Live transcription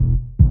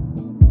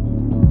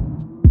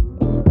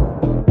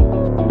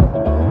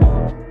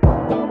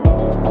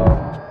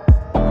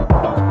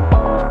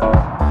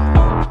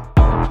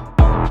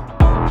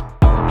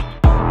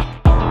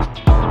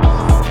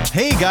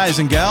guys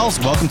and gals,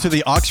 welcome to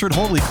the Oxford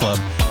Holy Club,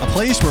 a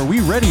place where we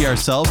ready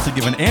ourselves to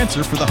give an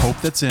answer for the hope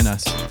that's in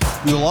us.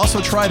 We will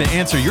also try to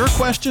answer your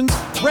questions,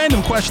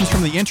 random questions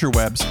from the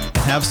interwebs, and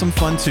have some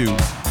fun too.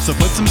 So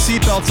put some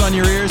seatbelts on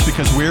your ears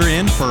because we're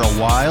in for a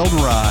wild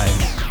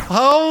ride.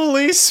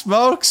 Holy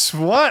smokes,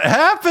 what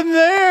happened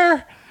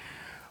there?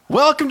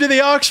 Welcome to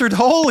the Oxford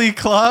Holy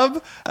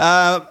Club.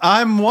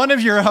 I'm one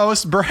of your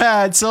hosts,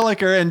 Brad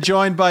Siliker, and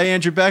joined by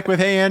Andrew Beckwith.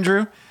 Hey,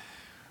 Andrew.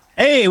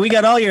 Hey, we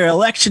got all your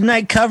election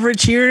night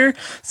coverage here,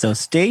 so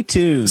stay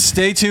tuned.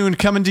 Stay tuned,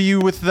 coming to you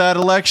with that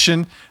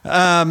election.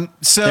 So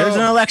there's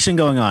an election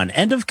going on.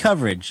 End of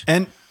coverage.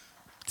 And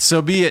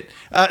so be it.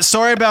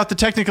 Sorry about the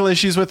technical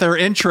issues with our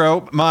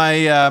intro.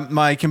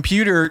 My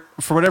computer,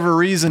 for whatever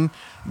reason,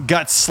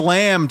 got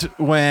slammed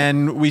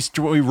when we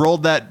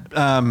rolled that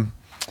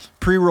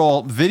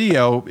pre-roll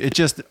video. It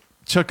just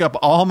took up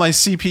all my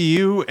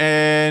CPU,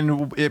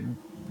 and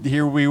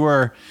here we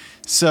were.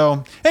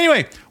 So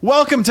anyway,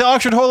 welcome to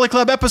Oxford Holy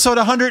Club, episode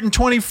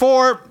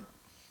 124.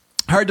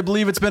 Hard to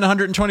believe it's been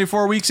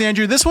 124 weeks,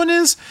 Andrew. This one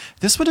is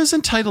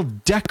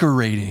entitled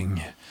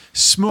Decorating,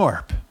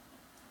 Smorp,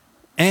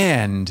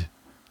 and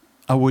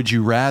a Would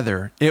You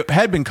Rather. It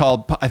had been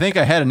called, I think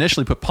I had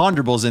initially put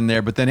Ponderables in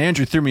there, but then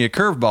Andrew threw me a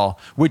curveball,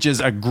 which is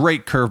a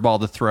great curveball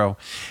to throw.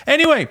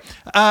 Anyway,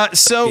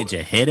 so... Did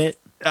you hit it?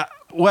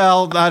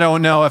 Well, I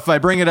don't know if I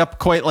bring it up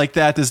quite like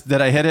that,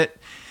 did I hit it?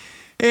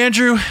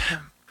 Andrew...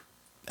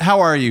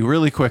 How are you,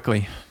 really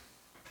quickly?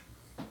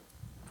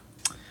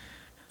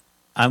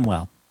 I'm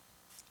well.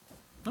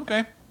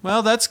 Okay,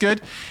 well, that's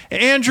good.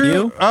 Andrew,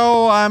 you?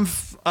 I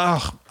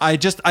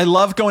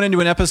love going into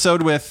an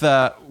episode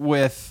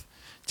with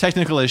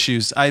technical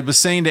issues. I was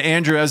saying to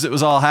Andrew as it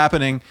was all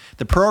happening,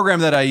 the program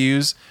that I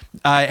use,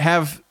 I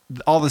have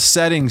all the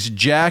settings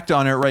jacked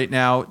on it right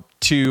now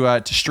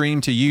to stream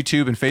to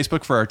YouTube and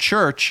Facebook for our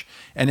church,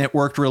 and it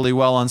worked really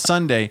well on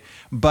Sunday.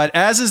 But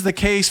as is the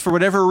case for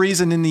whatever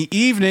reason in the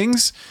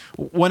evenings,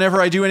 whenever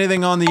I do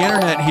anything on the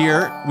internet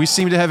here, we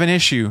seem to have an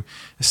issue.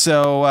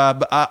 So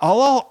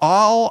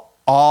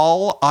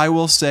all I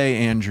will say,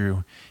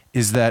 Andrew,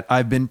 is that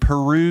I've been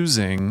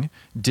perusing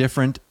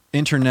different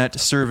internet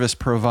service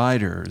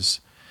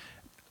providers.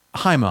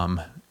 Hi,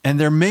 Mom. And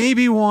there may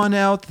be one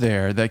out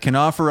there that can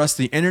offer us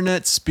the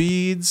internet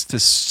speeds to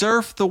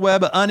surf the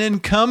web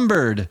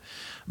unencumbered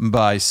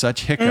by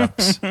such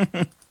hiccups.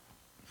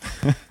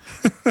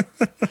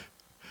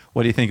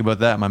 What do you think about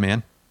that, my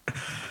man?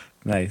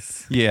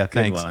 Nice. Yeah, Good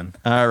thanks. one.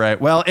 All right.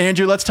 Well,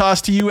 Andrew, let's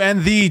toss to you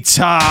and the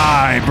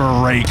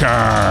tiebreaker.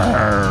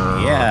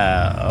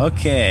 Yeah,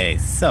 okay.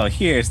 So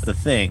here's the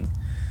thing.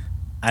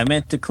 I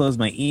meant to close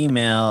my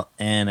email,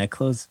 and I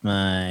closed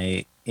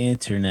my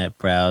internet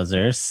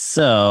browser,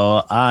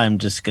 so I'm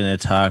just gonna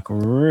talk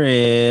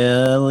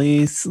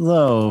really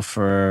slow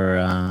for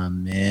a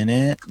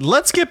minute.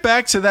 Let's get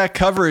back to that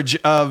coverage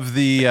of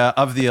the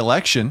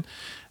election.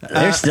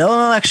 There's still an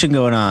election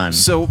going on.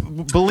 So,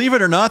 believe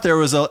it or not, there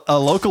was a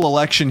local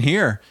election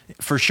here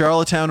for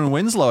Charlottetown and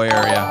Winslow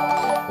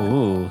area.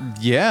 Ooh,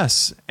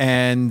 yes,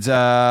 and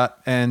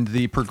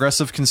the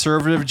progressive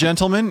conservative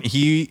gentleman,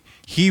 he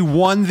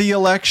won the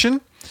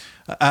election.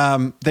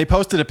 They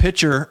posted a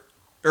picture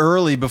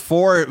early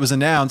before it was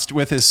announced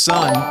with his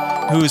son,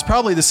 who is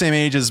probably the same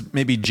age as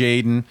maybe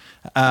Jaden,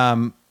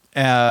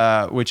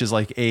 which is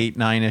like 8,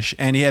 9-ish.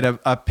 And he had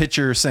a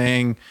picture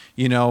saying,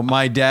 you know,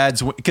 my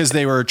dad's, because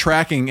they were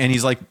tracking, and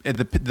he's like,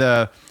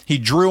 he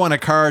drew on a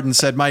card and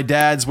said, my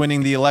dad's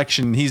winning the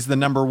election. He's the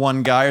number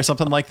one guy or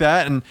something like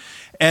that. And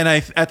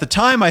I, at the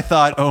time I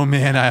thought, oh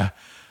man,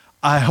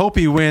 I hope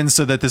he wins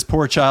so that this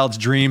poor child's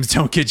dreams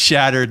don't get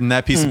shattered and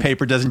that piece of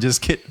paper doesn't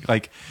just get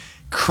like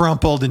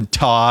crumpled and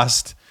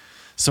tossed.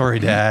 Sorry,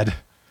 Dad.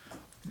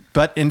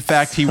 But in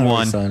fact, he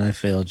won. Son, I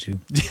failed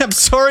you. I'm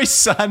sorry,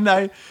 son.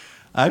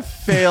 I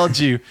failed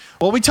you.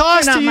 Well, we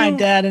tossed You're not to you. my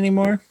dad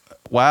anymore.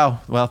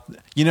 Wow. Well,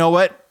 you know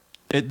what?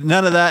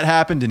 None of that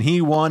happened, and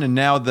he won. And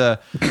now the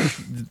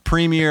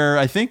premier,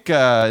 I think,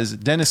 is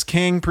it Dennis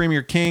King,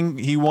 Premier King.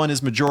 He won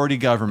his majority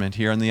government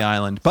here on the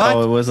island. But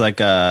it was like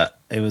a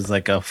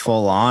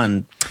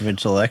full-on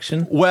provincial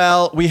election.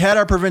 Well, we had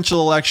our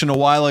provincial election a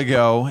while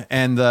ago,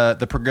 and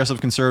the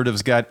progressive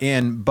conservatives got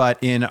in. But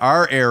in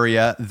our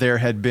area, there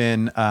had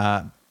been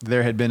a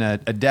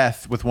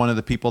death with one of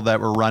the people that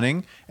were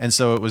running, and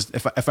so it was,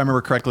 if I remember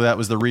correctly, that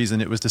was the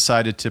reason it was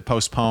decided to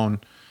postpone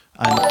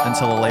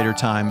until a later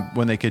time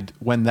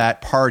when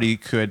that party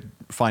could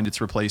find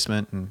its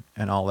replacement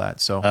and all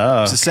that. So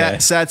it's a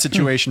sad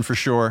situation for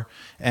sure,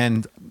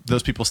 and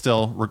those people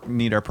still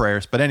need our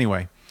prayers. But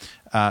anyway.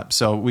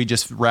 So we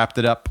just wrapped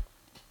it up.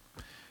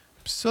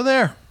 So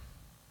there.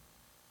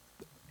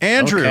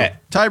 Andrew, okay.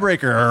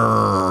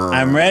 Tiebreaker.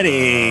 I'm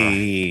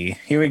ready.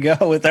 Here we go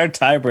with our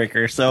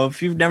tiebreaker. So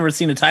if you've never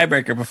seen a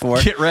tiebreaker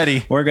before, get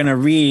ready. We're going to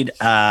read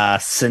a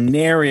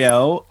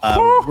scenario,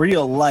 a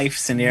real life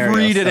scenario.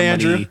 Read it,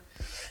 Andrew.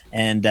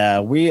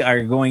 And we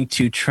are going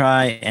to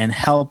try and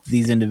help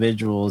these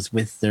individuals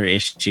with their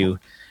issue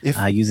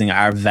using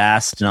our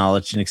vast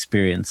knowledge and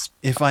experience.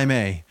 If I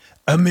may,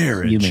 a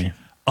marriage You may.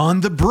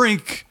 on the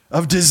brink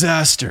of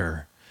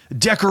disaster.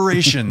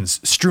 decorations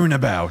strewn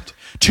about.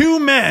 Two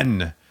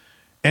men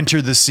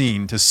enter the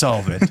scene to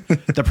solve it.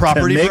 The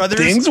Property make Brothers?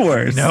 things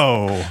worse.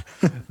 No.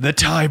 The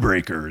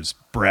Tiebreakers,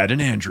 Brad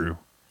and Andrew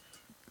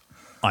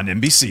on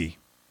NBC.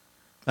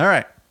 All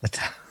right.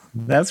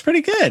 That's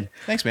pretty good.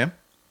 Thanks, man.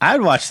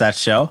 I'd watch that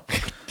show.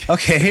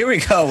 Okay, here we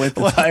go with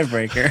the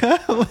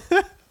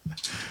tiebreaker.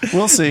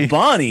 We'll see.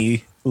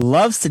 Bonnie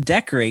loves to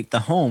decorate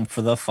the home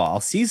for the fall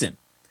season.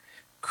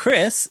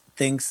 Chris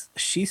thinks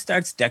she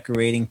starts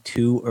decorating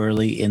too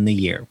early in the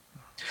year.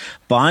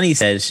 Bonnie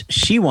says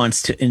she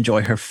wants to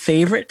enjoy her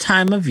favorite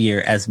time of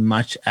year as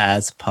much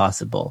as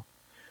possible.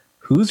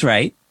 Who's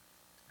right?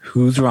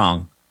 Who's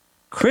wrong?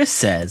 Chris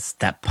says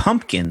that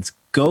pumpkins,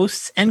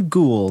 ghosts, and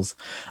ghouls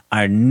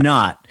are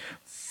not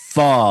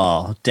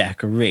fall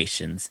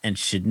decorations and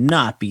should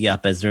not be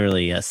up as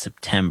early as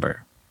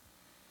September.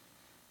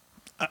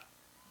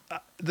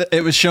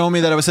 It was showing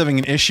me that I was having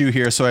an issue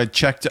here, so I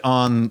checked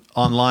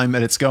online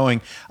that it's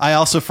going. I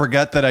also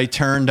forgot that I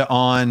turned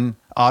on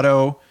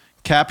auto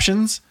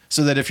captions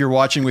so that if you're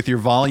watching with your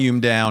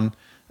volume down,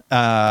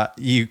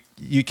 you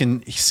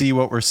can see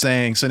what we're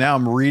saying. So now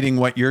I'm reading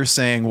what you're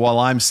saying while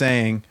I'm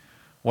saying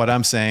what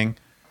I'm saying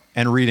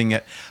and reading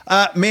it.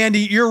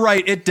 Mandy, you're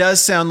right. It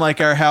does sound like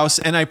our house.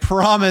 And I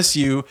promise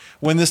you,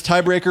 when this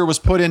tiebreaker was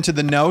put into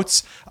the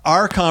notes,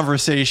 our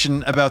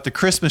conversation about the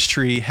Christmas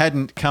tree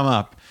hadn't come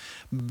up.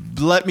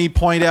 Let me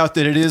point out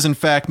that it is, in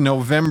fact,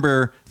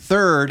 November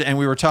 3rd, and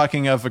we were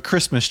talking of a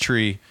Christmas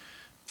tree.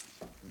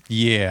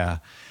 Yeah.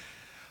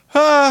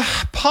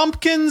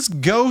 Pumpkins,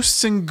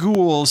 ghosts, and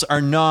ghouls are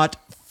not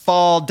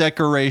fall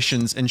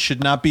decorations and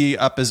should not be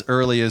up as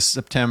early as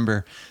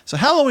September. So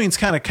Halloween's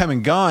kind of come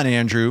and gone,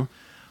 Andrew.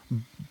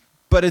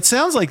 But it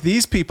sounds like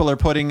these people are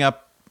putting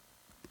up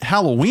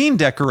Halloween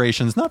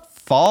decorations, not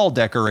fall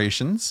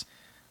decorations.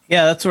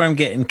 Yeah, that's where I'm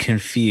getting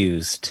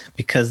confused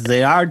because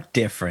they are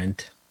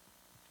different.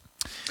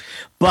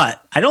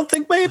 But I don't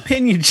think my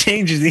opinion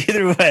changes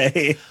either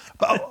way.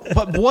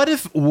 But what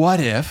if Bonnie's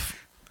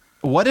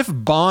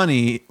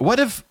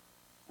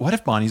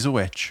a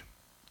witch?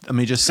 Let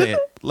me just say it.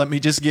 Let me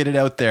just get it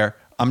out there.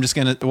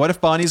 What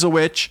if Bonnie's a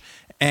witch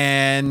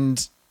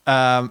and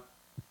what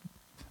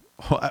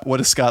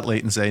does Scott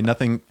Layton say?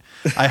 Nothing.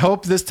 I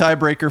hope this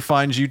tiebreaker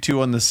finds you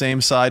two on the same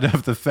side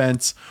of the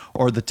fence,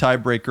 or the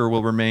tiebreaker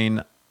will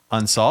remain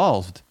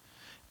unsolved.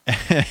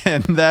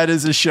 And that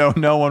is a show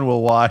no one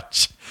will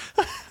watch.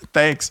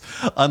 Thanks.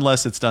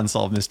 Unless it's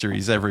Unsolved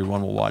Mysteries.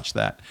 Everyone will watch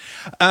that.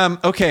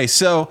 Okay,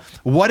 so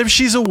what if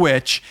she's a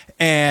witch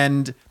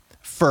and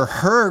for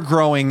her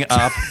growing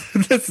up...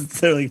 This is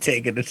totally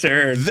taking a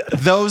turn.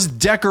 Those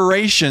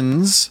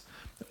decorations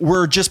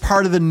were just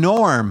part of the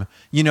norm.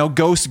 You know,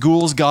 ghosts,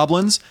 ghouls,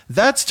 goblins.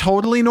 That's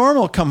totally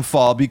normal come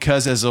fall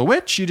because as a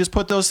witch, you just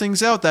put those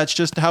things out. That's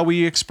just how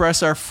we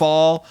express our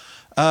fall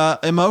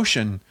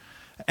emotion.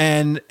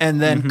 And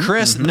then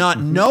Chris,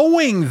 not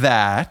knowing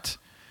that...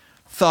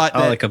 thought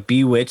that like a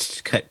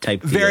Bewitched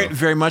type very deal.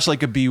 very much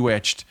like a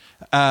Bewitched.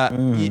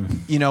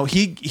 You know,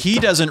 he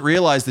doesn't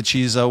realize that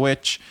she's a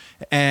witch,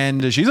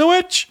 and she's a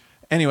witch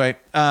anyway.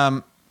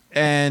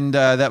 And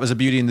that was a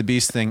Beauty and the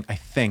Beast thing, I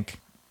think.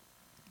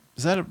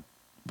 Was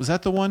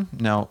that the one?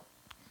 No,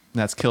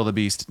 that's Kill the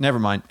Beast. Never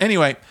mind.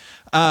 Anyway,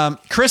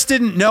 Chris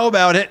didn't know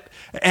about it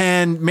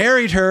and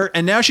married her,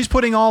 and now she's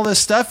putting all this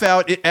stuff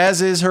out,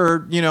 as is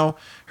her, you know,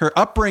 her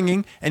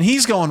upbringing, and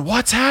he's going,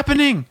 "What's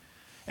happening?"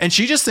 And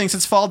she just thinks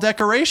it's fall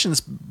decorations,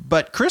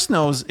 but Chris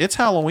knows it's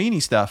Halloween-y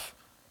stuff.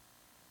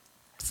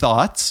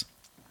 Thoughts?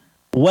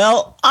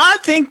 Well, I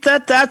think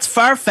that's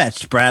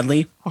far-fetched,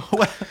 Bradley.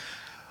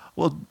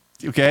 Well,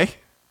 okay.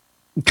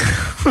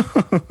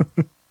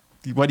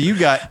 What do you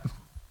got?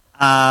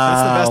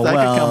 That's the best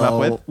I could come up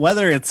with.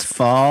 Whether it's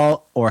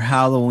fall or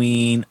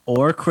Halloween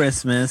or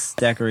Christmas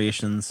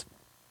decorations,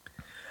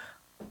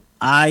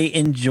 I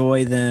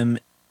enjoy them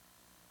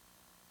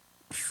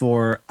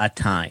for a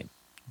time.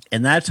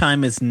 And that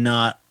time is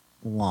not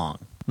long.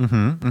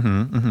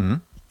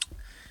 And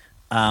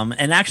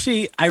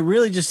actually, I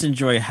really just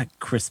enjoy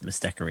Christmas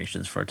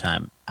decorations for a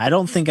time. I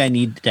don't think I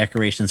need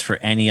decorations for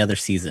any other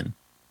season.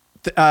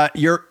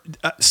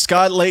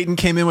 Scott Layton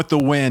came in with the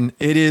win.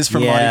 It is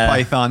from Monty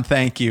Python.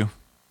 Thank you.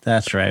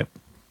 That's right.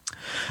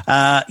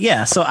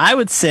 So I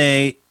would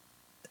say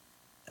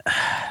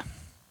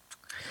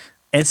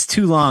it's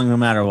too long no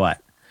matter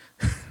what.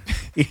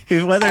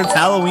 Whether it's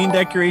Halloween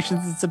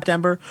decorations in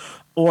September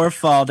or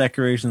fall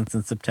decorations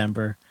in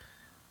September,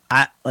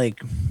 I like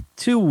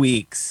 2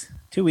 weeks.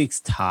 2 weeks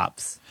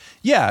tops.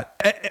 Yeah,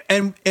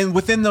 and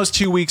within those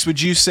 2 weeks,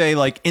 would you say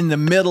like in the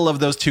middle of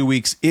those 2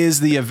 weeks is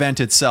the event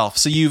itself?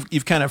 So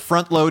you've kind of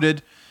front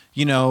loaded,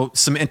 you know,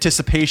 some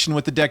anticipation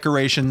with the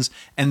decorations,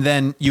 and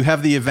then you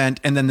have the event,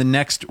 and then the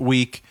next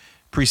week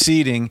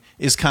preceding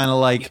is kind of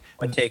like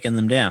taking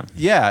them down.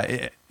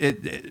 Yeah.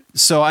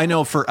 So I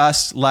know for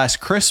us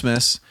last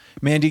Christmas,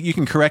 Mandy, you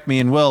can correct me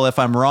and Will if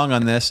I'm wrong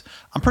on this.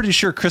 I'm pretty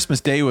sure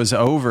Christmas Day was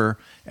over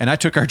and I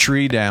took our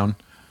tree down.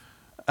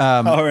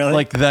 Oh, really?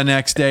 Like the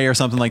next day or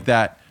something like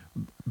that.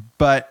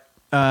 But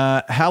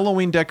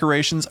Halloween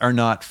decorations are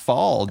not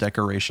fall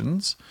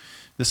decorations.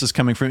 This is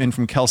coming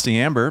from Kelsey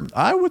Amber.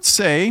 I would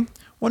say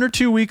 1 or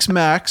 2 weeks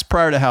max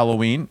prior to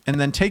Halloween, and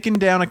then taken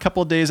down a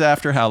couple of days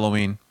after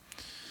Halloween.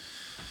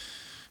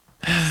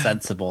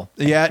 Sensible.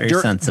 Yeah,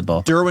 very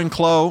sensible. Derwin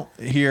Clow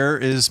here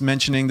is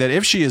mentioning that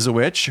if she is a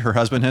witch, her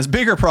husband has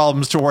bigger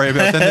problems to worry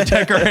about than the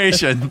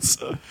decorations.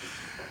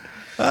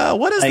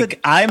 What is like?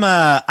 I'm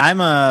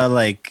a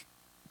like.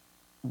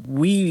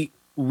 We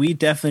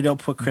definitely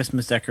don't put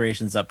Christmas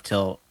decorations up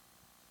till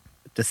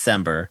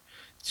December.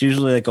 It's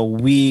usually like a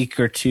week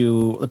or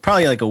two,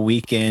 probably like a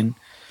weekend,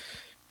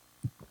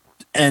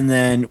 and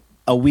then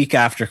a week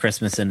after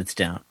Christmas, and it's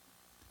down.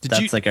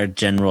 That's like our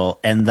general,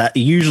 and that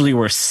usually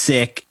we're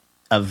sick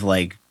of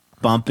like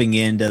bumping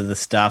into the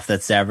stuff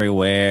that's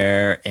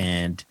everywhere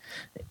and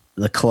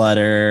the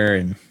clutter,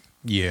 and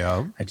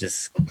yeah.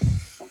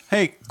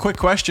 Hey, quick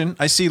question.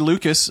 I see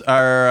Lucas,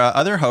 our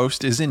other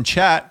host, is in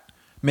chat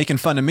making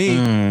fun of me,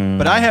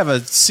 but I have a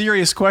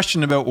serious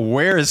question about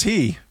where is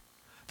he?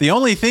 The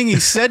only thing he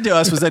said to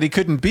us was that he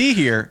couldn't be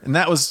here, and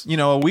that was,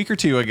 a week or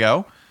two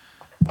ago.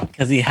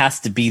 Because he has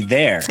to be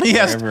there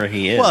wherever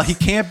he is. Well, he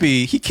can't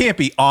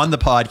be on the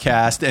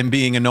podcast and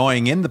being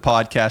annoying in the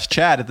podcast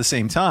chat at the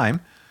same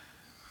time.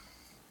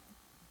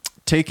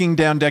 Taking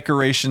down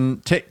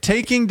decoration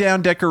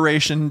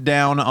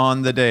down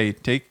on the day.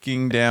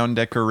 Taking down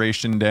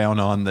decoration down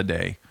on the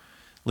day.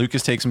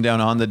 Lucas takes him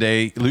down on the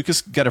day.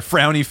 Lucas got a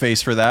frowny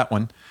face for that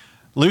one.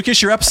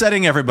 Lucas, you're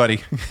upsetting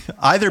everybody.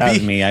 That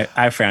was me. I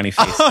frowny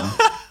face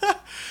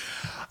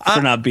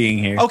for not being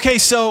here. Okay,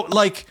 so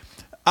like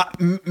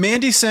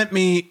Mandy sent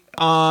me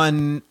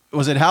on,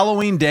 was it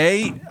Halloween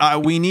Day?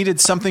 We needed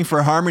something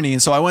for Harmony,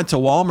 and so I went to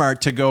Walmart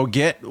to go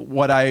get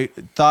what I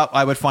thought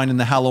I would find in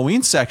the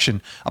Halloween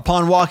section.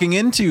 Upon walking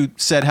into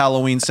said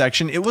Halloween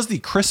section, it was the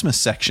Christmas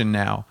section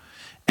now.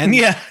 And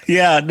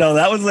no,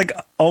 that was like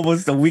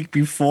almost a week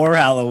before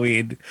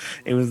Halloween.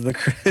 It was the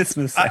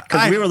Christmas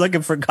because we were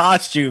looking for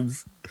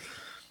costumes.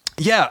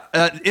 Yeah,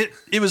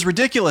 it was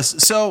ridiculous.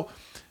 So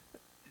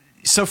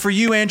for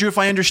you, Andrew, if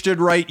I understood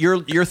right,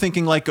 you're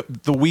thinking like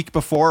the week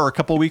before or a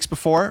couple of weeks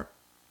before.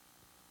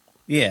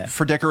 Yeah,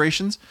 for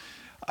decorations.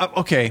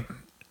 Okay,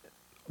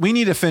 we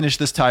need to finish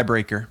this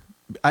tiebreaker.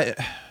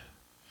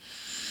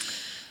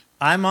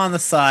 I'm on the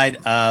side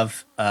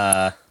of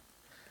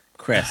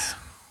Chris.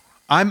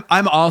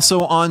 I'm also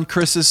on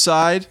Chris's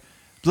side.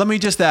 Let me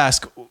just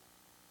ask.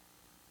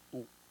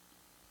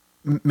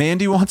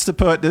 Mandy wants to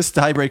put this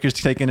tiebreaker's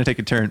take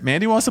a turn.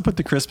 Mandy wants to put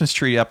the Christmas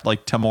tree up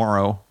like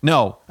tomorrow.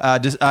 No,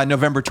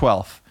 November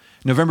 12th.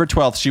 November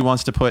 12th, she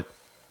wants to put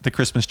the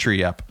Christmas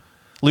tree up.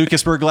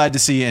 Lucas, we're glad to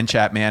see you in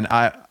chat, man.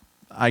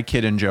 I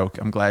kid and joke.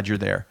 I'm glad you're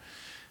there.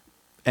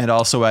 And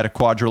also at a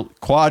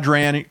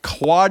quadrannual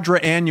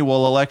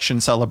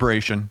election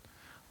celebration.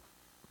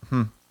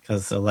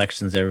 Because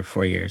elections every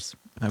 4 years.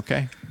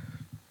 Okay.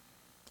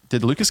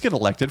 Did Lucas get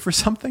elected for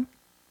something?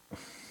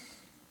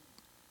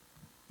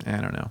 I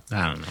don't know.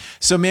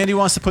 So Mandy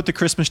wants to put the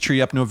Christmas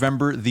tree up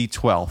November the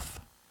 12th.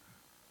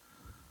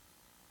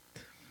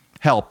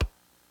 Help.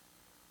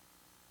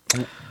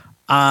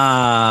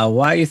 Why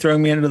are you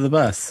throwing me under the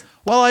bus?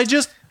 Well,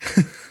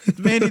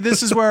 Mandy,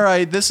 this is where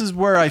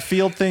I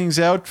field things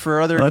out for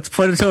other. Let's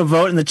put it to a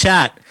vote in the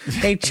chat.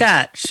 Hey,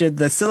 chat, should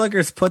the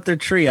Silligers put their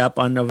tree up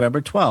on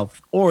November 12th,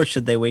 or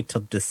should they wait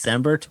till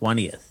December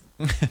 20th?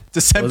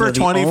 December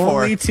 24th.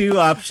 Only two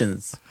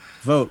options.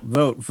 Vote.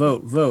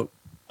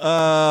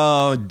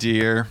 Oh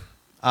dear.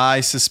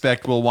 I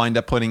suspect we'll wind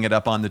up putting it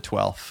up on the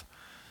 12th.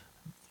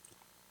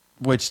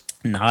 Which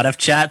not if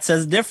chat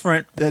says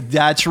different.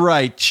 That's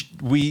right.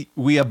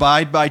 We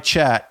abide by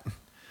chat.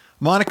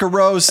 Monica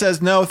Rose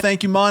says no.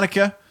 Thank you,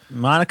 Monica.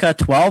 Monica,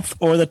 12th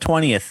or the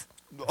 20th?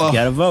 You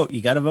gotta vote.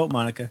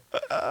 Monica.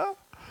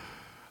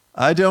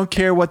 I don't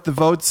care what the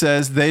vote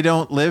says. They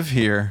don't live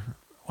here.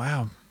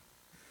 Wow.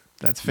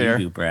 That's fair.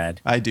 You do, Brad.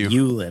 I do.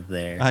 You live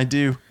there. I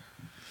do.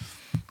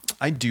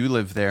 I do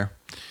live there.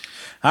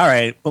 All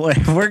right. Well,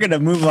 we're going to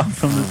move on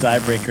from the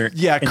tiebreaker.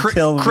 Yeah,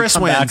 until Chris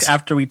wins. Back.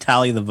 After we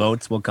tally the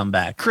votes, we'll come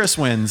back. Chris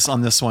wins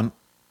on this one.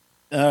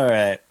 All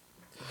right.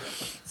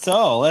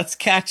 So let's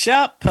catch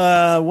up.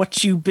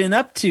 What you been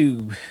up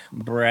to,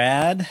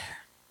 Brad?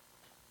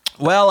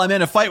 Well, I'm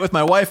in a fight with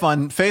my wife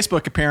on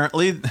Facebook,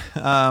 apparently,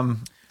 about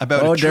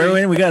a tree.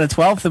 Derwin, we got a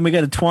 12th and we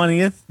got a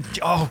 20th.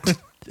 Oh,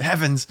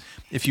 heavens.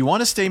 If you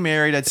want to stay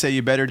married, I'd say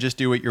you better just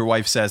do what your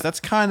wife says. That's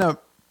kind of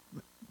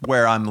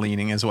where I'm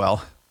leaning as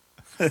well.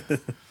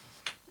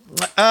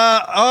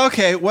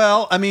 Okay,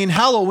 well, I mean,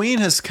 Halloween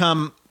has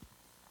come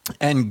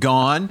and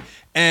gone,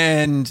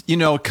 and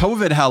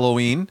COVID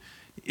Halloween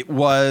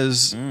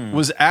was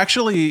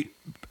actually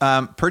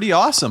pretty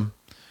awesome.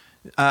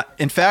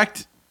 In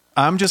fact,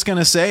 I'm just going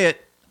to say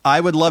it.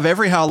 I would love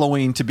every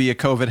Halloween to be a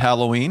COVID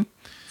Halloween.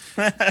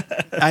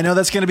 I know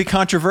that's going to be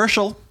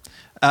controversial.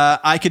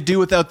 I could do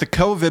without the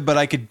COVID, but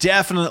I could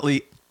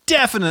definitely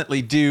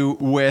do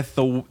with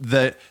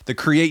the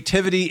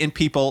creativity in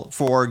people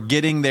for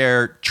getting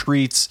their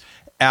treats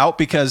out,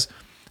 because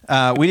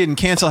we didn't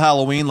cancel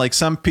Halloween like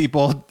some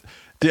people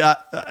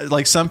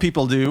like some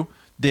people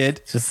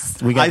did.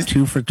 Just we got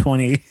 2 for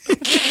 20.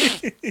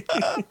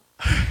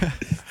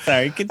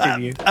 Sorry,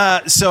 continue.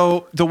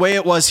 So the way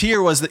it was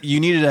here was that you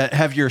needed to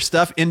have your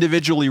stuff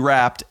individually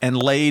wrapped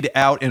and laid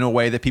out in a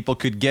way that people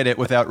could get it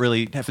without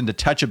really having to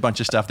touch a bunch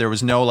of stuff. There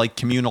was no like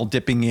communal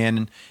dipping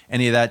in,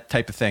 any of that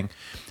type of thing.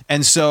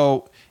 And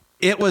so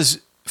it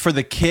was for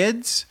the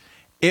kids.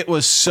 It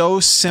was so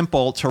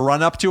simple to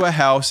run up to a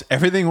house.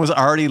 Everything was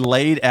already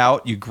laid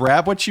out. You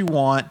grab what you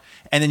want,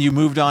 and then you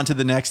moved on to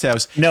the next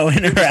house. No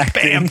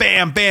interacting. Bam,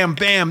 bam, bam,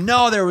 bam.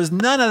 No, there was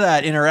none of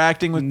that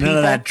interacting with people. None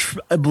of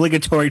that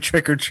obligatory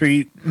trick or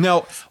treat.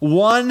 No,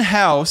 one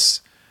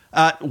house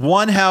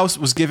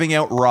was giving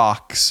out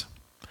rocks.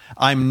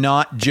 I'm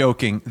not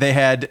joking. They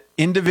had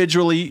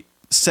individually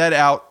set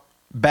out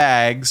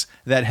bags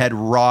that had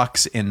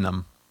rocks in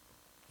them.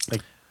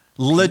 Like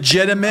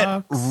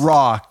legitimate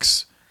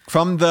rocks.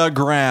 From the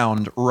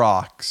ground,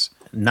 rocks.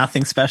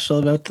 Nothing special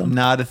about them?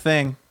 Not a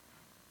thing.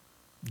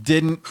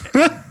 That's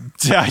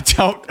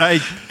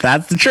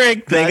the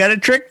trick. They got a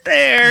trick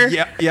there.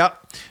 Yeah.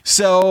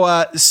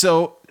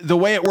 So the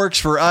way it works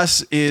for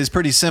us is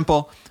pretty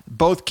simple.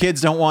 Both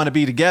kids don't want to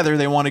be together.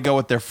 They want to go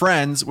with their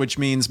friends, which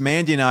means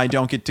Mandy and I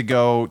don't get to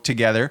go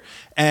together.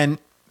 And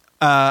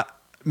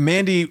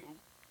Mandy,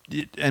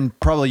 and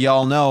probably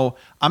y'all know,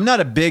 I'm not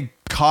a big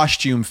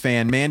costume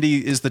fan.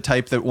 Mandy is the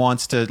type that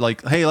wants to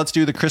like, hey, let's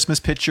do the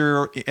Christmas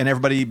picture and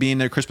everybody be in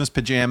their Christmas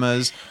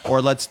pajamas,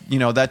 or let's,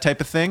 that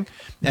type of thing.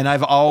 And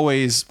I've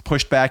always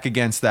pushed back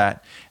against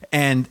that.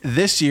 And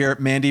this year,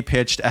 Mandy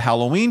pitched a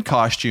Halloween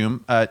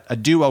costume, a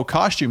duo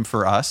costume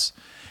for us,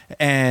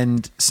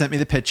 and sent me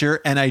the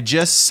picture. And I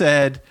just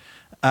said,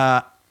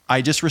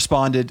 I just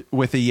responded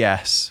with a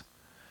yes,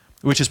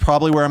 which is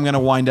probably where I'm going to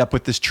wind up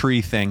with this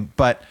tree thing.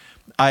 But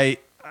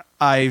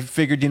I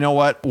figured, you know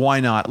what?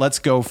 Why not? Let's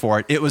go for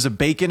it. It was a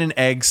bacon and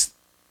eggs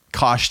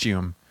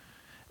costume.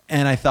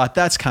 And I thought,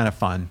 that's kind of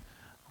fun.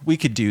 We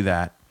could do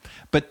that.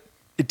 But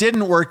it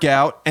didn't work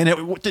out. And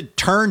it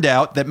turned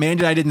out that Mandy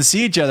and I didn't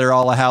see each other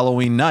all a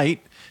Halloween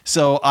night.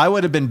 So I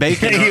would have been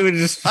bacon. I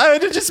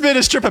would have just been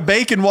a strip of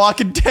bacon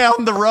walking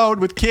down the road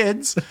with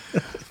kids,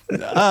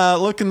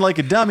 looking like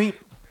a dummy.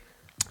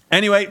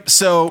 Anyway,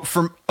 so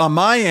from on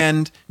my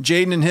end,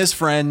 Jaden and his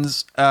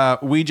friends,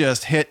 we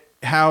just hit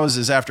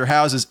houses after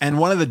houses, and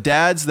one of the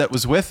dads that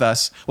was with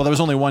us, well, there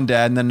was only one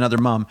dad and then another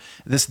mom.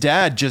 This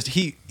dad just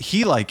he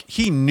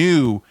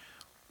knew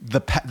the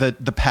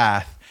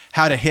path,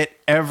 how to hit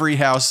every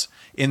house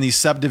in these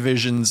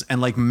subdivisions and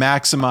like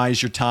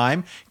maximize your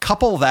time.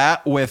 Couple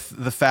that with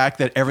the fact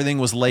that everything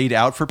was laid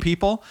out for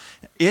people.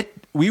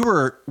 We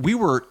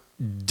were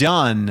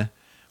done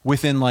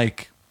within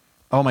like,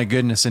 oh my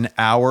goodness, an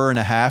hour and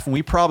a half, and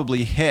we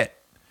probably hit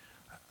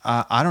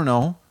I don't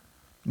know,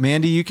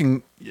 Mandy,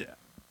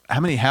 how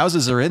many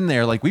houses are in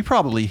there? Like we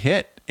probably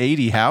hit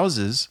 80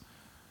 houses.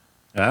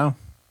 Oh.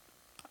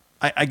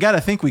 I got to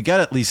think we got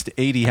at least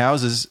 80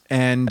 houses,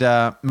 and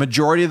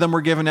majority of them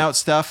were giving out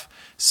stuff.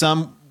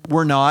 Some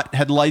were not,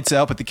 had lights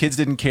out, but the kids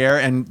didn't care,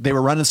 and they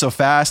were running so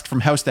fast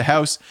from house to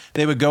house.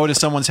 They would go to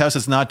someone's house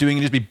that's not doing it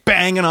and just be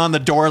banging on the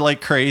door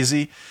like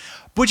crazy.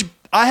 Which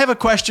I have a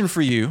question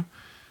for you.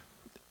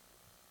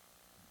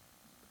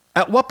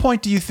 At what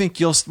point do you think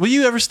will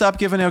you ever stop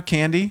giving out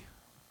candy?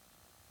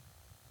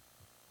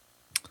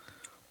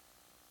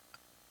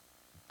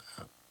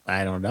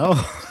 I don't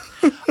know.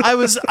 I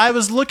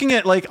was looking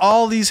at like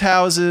all these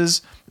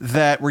houses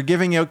that were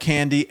giving out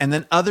candy, and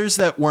then others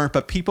that weren't,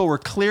 but people were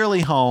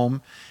clearly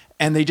home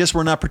and they just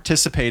were not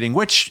participating,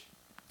 which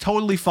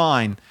totally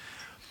fine.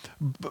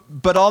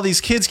 But all these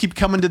kids keep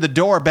coming to the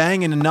door,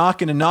 banging and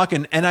knocking,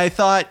 and I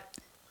thought,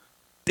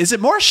 is it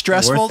more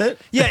stressful? Worth it?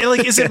 Yeah,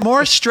 like is it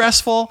more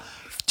stressful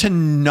to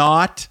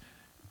not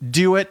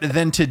do it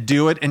than to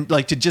do it, and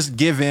like to just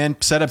give in,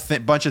 set a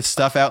bunch of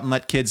stuff out and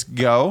let kids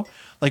go?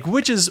 Like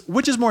which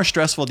is more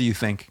stressful, do you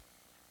think?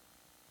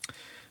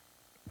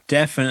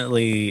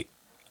 Definitely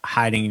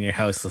hiding in your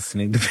house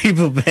listening to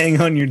people bang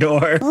on your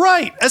door.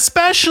 Right,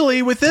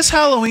 especially with this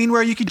Halloween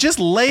where you could just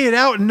lay it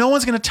out and no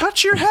one's going to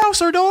touch your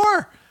house or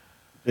door.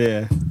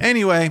 Yeah.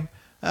 Anyway,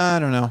 I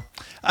don't know.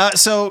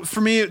 So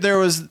for me, there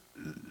was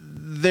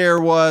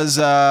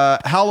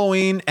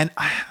Halloween,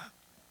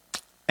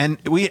 and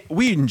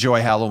we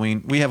enjoy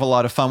Halloween. We have a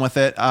lot of fun with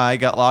it. I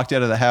got locked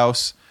out of the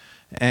house,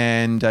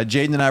 and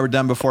Jaden and I were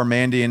done before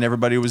Mandy and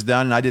everybody was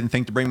done, and I didn't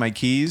think to bring my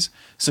keys.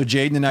 So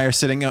Jaden and I are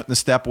sitting out in the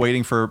step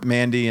waiting for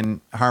Mandy and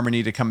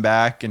Harmony to come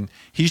back, and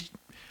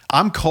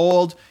I'm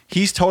cold.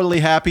 He's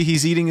totally happy.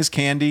 He's eating his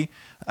candy,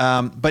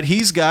 but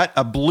he's got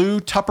a blue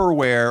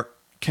Tupperware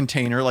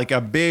container, like a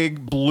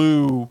big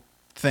blue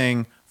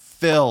thing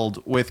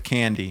filled with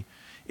candy.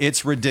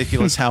 It's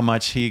ridiculous how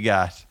much he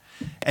got.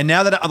 And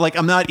now that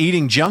I'm not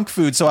eating junk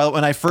food, so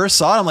when I first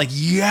saw it, I'm like,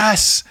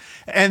 yes.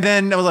 And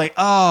then I was like,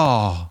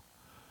 oh,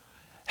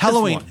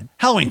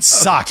 Halloween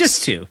sucks.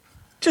 Just 2,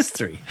 just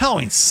 3.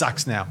 Halloween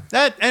sucks now.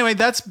 Anyway,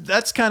 that's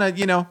kind of,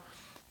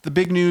 the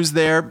big news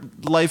there.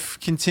 Life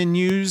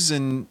continues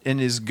and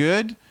is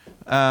good.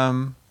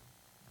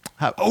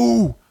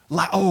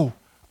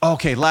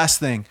 Okay, last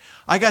thing.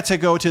 I got to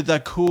go to the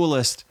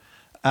coolest.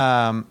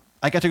 I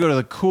got to go to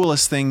the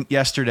coolest thing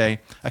yesterday.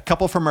 A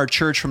couple from our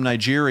church from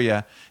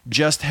Nigeria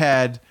just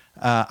had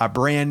a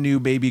brand new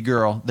baby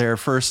girl, their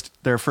first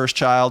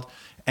child,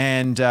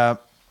 and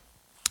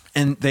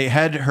they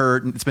had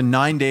her. It's been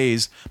 9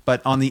 days,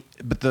 but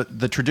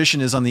the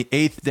tradition is on the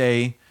 8th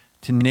day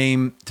to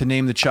name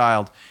the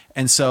child,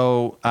 and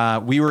so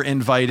we were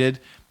invited.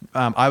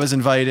 I was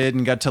invited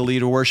and got to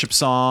lead a worship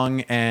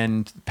song,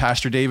 and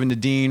Pastor Dave and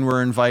Nadine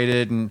were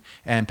invited,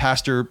 and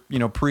Pastor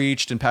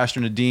preached, and Pastor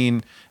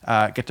Nadine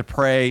get to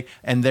pray.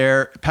 And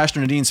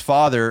Pastor Nadine's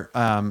father,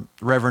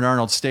 Reverend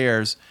Arnold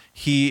Stairs,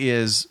 he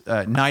is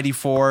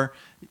 94,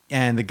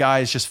 and the guy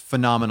is just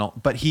phenomenal.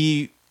 But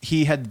he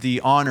had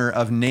the honor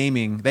of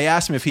naming. They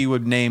asked him if he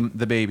would name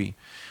the baby,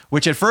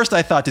 which at first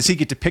I thought, does he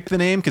get to pick the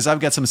name? Because I've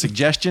got some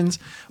suggestions,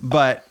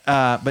 but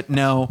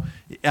no,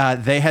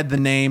 they had the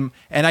name,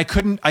 and I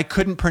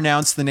couldn't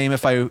pronounce the name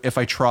if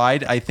I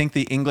tried. I think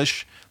the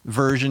English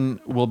version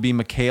will be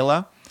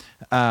Michaela,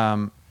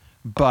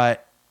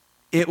 but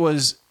it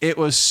was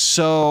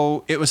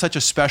such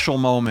a special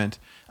moment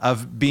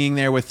of being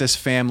there with this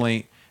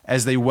family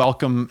as they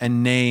welcome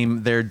and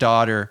name their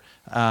daughter.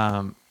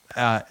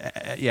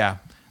 Yeah.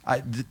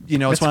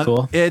 It's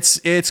cool.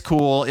 It's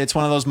cool. It's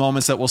one of those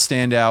moments that will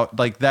stand out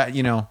like that,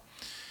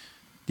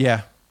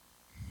 yeah.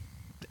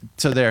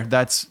 So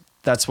that's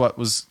what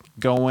was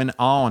going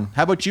on.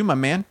 How about you, my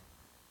man?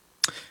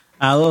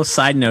 A little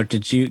side note,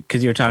 because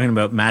you were talking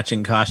about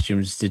matching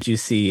costumes, did you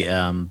see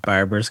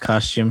Barber's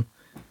costume?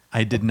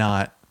 I did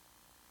not.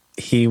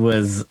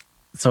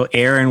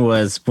 Aaron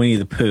was Winnie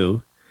the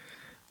Pooh,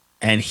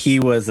 and he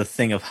was a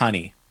thing of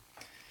honey.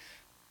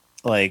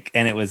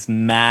 And it was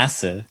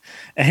massive,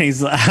 and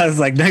I was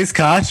like, nice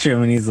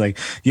costume, and he's like,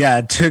 yeah,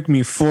 it took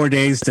me 4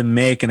 days to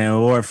make, and I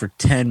wore it for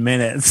 10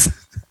 minutes.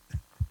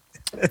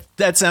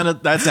 That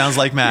sounds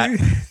like Matt.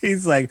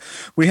 He's like,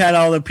 we had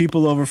all the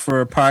people over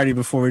for a party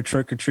before we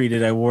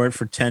trick-or-treated. I wore it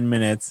for 10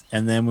 minutes,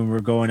 and then when we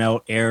were going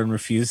out, Erin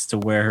refused to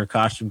wear her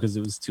costume because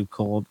it was too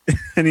cold.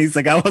 And he's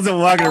like, I wasn't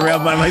walking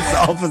around by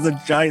myself as a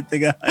giant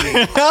thing of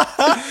honey.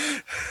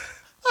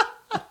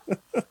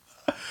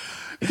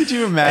 Could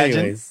you imagine?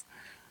 Anyways,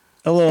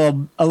 a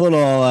little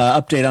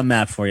update on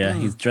Matt for you.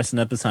 He's dressing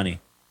up as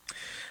honey.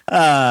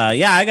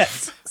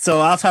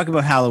 So I'll talk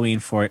about Halloween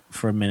for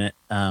a minute.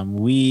 Our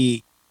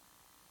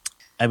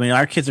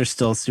kids are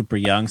still super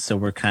young, so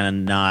we're kind of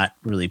not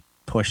really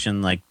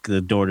pushing like the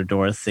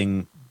door-to-door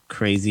thing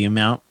crazy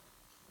amount.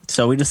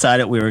 So we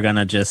decided we were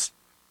gonna just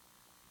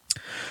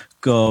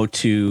go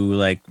to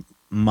like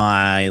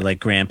my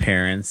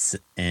grandparents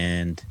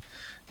and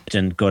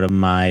then go to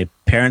my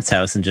parents'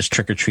 house and just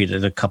trick or treat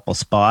at a couple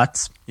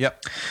spots.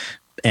 Yep.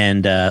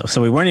 And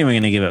so we weren't even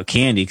going to give out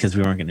candy because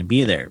we weren't going to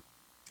be there.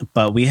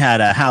 But we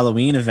had a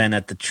Halloween event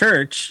at the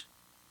church,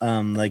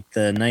 like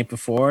the night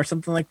before or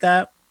something like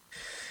that.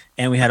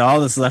 And we had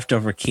all this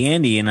leftover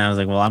candy, and I was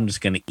like, well, I'm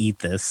just going to eat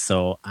this.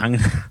 So I'm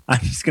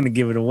just going to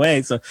give it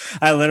away. So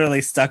I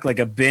literally stuck like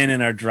a bin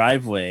in our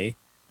driveway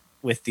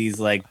with these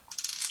like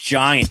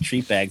giant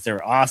treat bags. They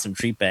were awesome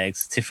treat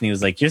bags. Tiffany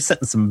was like, you're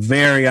setting some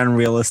very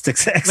unrealistic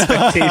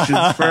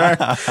expectations for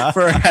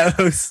our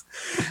house.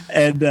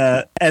 And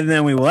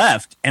then we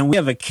left, and we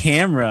have a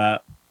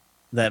camera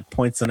that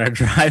points on our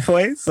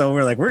driveway. So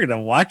we're like, we're going to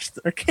watch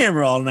our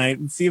camera all night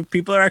and see if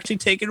people are actually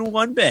taking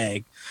one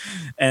bag.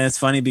 And it's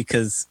funny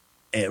because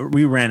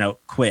we ran out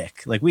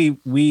quick. Like we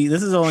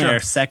this is only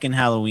our second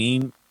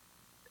Halloween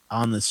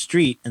on the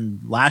street.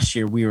 And last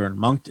year we were in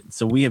Moncton.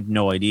 So we have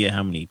no idea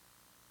how many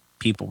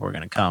people were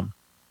going to come.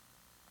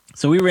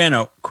 So we ran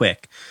out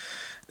quick.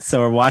 So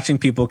we're watching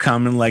people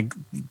come and like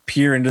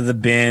peer into the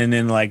bin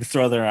and like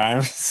throw their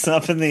arms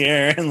up in the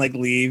air and like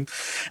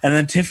leave. And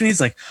then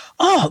Tiffany's like,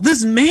 oh,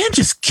 this man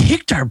just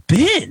kicked our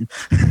bin.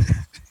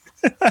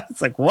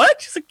 It's like,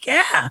 what? She's like,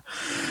 yeah.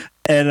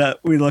 And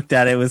we looked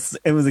at it.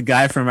 It was a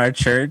guy from our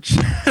church,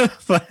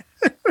 but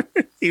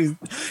he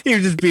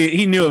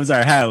knew it was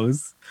our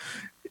house.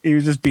 He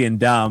was just being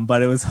dumb,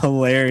 but it was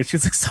hilarious. She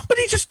was like,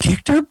 somebody just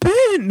kicked our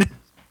bin.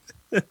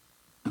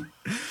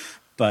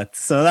 But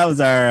so that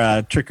was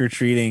our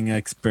trick-or-treating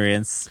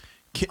experience.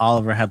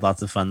 Oliver had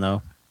lots of fun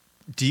though.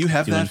 Do you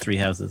have doing that? 3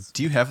 houses.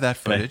 Do you have that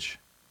footage?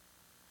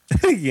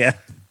 Yeah.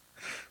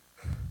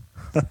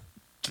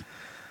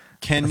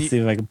 Let's see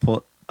if I can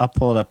I'll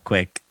pull it up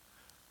quick.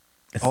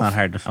 It's not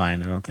hard to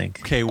find, I don't think.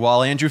 Okay,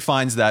 while Andrew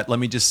finds that, let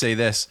me just say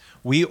this.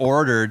 We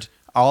ordered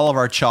all of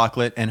our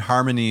chocolate and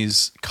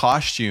Harmony's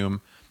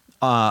costume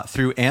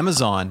through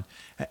Amazon,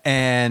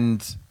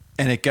 and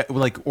it got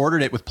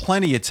ordered it with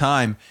plenty of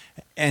time,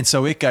 and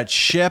so it got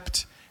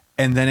shipped,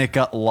 and then it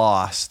got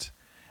lost.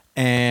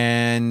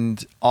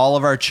 And all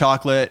of our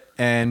chocolate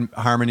and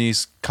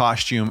Harmony's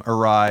costume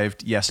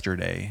arrived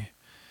yesterday.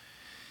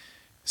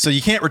 So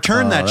you can't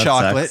return that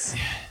chocolate.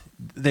 Sucks.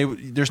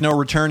 There's no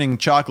returning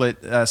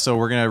chocolate, so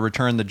we're going to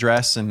return the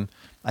dress, and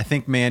I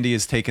think Mandy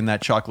has taken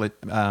that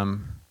chocolate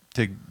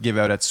to give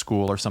out at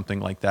school or something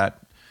like that.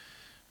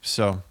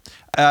 So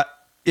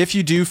if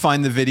you do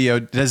find the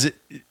video,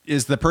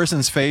 is the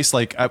person's face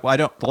like, I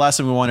don't, the last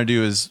thing we want to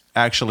do is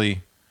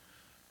actually,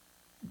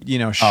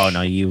 Oh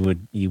no, you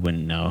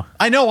wouldn't know.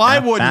 I know I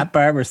wouldn't. Matt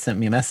Barber sent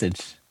me a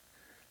message.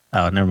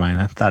 Oh, never mind.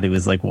 I thought he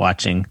was like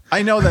watching.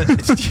 I know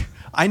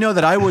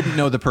that I wouldn't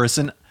know the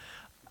person.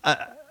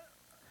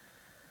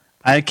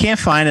 I can't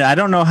find it. I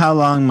don't know how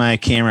long my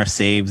camera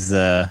saves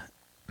video.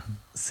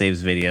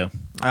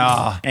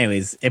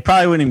 Anyways, it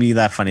probably wouldn't be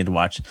that funny to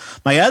watch.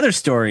 My other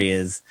story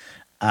is,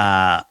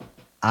 my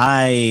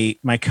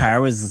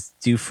car was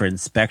due for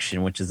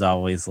inspection, which is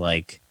always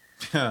like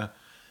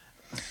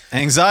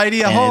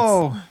anxiety.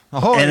 And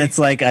it's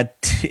like a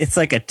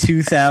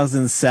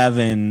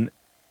 2007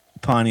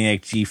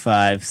 Pontiac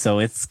G5, so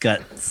it's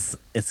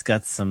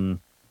got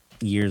some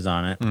years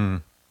on it.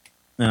 And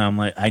I'm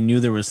like, I knew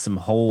there was some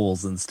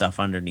holes and stuff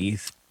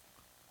underneath,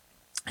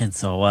 and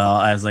so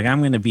I was like, I'm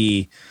going to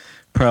be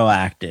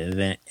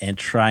proactive and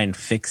try and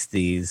fix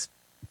these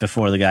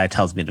before the guy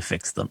tells me to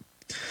fix them,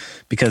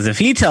 because if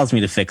he tells me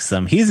to fix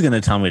them, he's going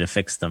to tell me to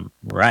fix them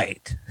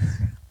right.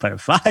 But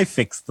if I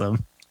fix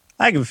them,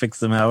 I can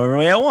fix them however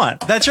way I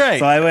want. That's right.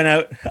 So I went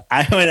out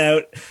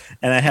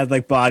and I had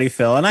like body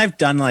fill, and I've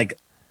done like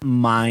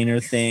minor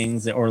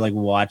things or like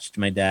watched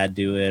my dad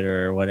do it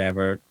or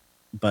whatever.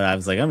 But I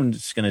was like, I'm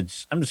just gonna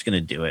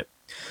do it.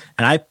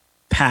 And I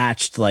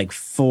patched like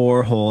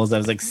 4 holes. I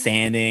was like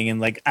sanding,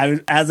 and like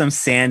as I'm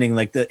sanding,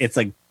 like it's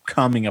like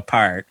coming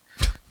apart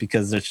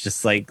because it's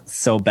just like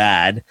so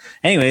bad.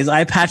 Anyways,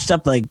 I patched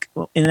up like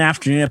in the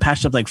afternoon. I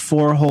patched up like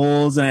 4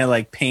 holes, and I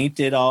like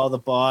painted all the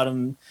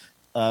bottom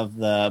of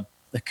the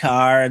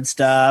car and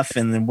stuff,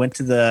 and then went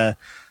to the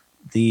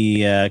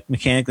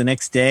mechanic the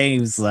next day. He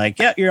was like,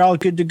 "Yeah, you're all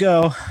good to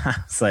go." I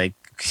was like,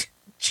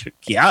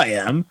 "Yeah, I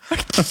am.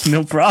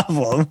 No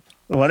problem.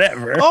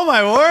 Whatever." Oh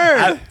my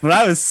word! But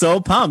I was so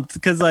pumped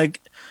because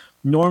like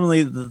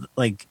normally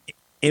like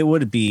it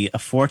would be a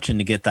fortune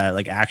to get that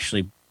like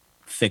actually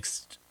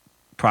fixed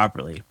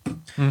properly.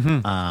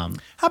 Mm-hmm.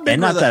 How big?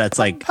 And not that it's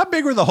like, how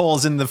big were the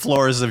holes in the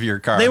floors of your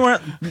car? They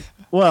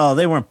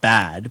weren't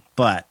bad,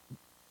 but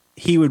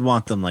he would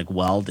want them like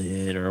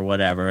welded or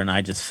whatever, and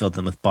I just filled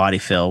them with body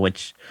fill,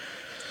 which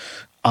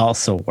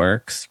also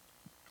works.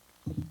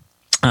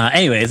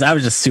 Anyways, I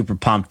was just super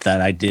pumped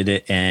that I did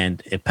it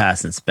and it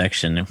passed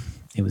inspection.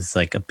 It was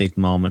like a big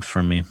moment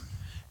for me.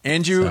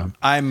 Andrew, So.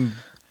 I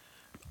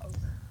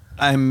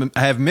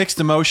have mixed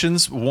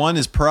emotions. One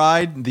is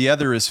pride, the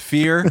other is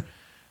fear.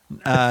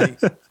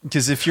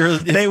 Because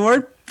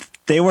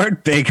they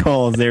weren't big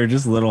holes; they were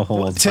just little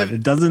holes. But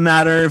it doesn't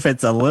matter if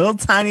it's a little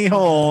tiny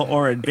hole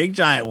or a big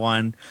giant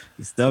one.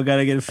 You still got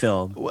to get it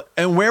filled.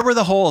 And where were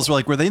the holes?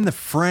 Were they in the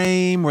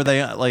frame? Were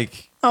they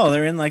like? Oh,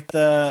 they're in like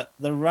the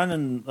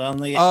running on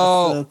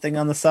the thing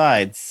on the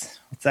sides.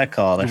 What's that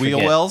called? Wheel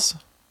wells?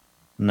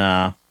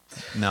 No,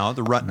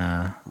 the run.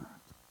 Nah.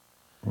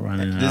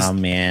 Running. Oh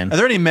man. Are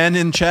there any men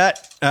in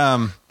chat?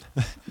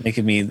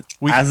 Making me.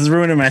 I was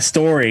ruining my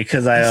story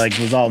because I like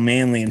was all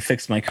manly and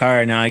fixed my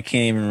car. Now I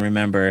can't even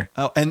remember.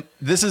 Oh, and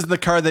this is the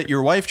car that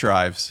your wife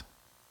drives.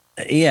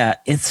 Yeah,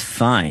 it's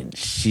fine.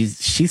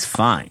 She's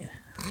fine.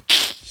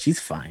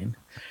 She's fine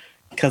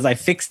because I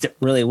fixed it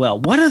really well.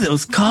 What are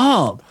those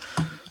called?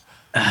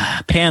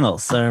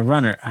 Panels.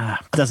 Runner.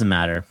 Doesn't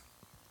matter.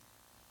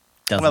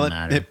 Doesn't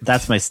matter.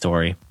 That's my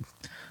story.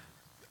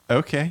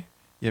 Okay,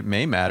 it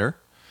may matter.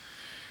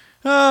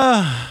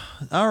 All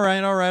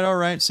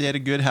right. So you had a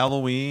good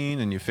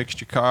Halloween and you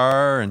fixed your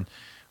car, and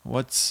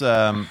what's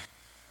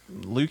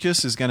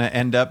Lucas is going to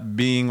end up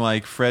being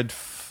like Fred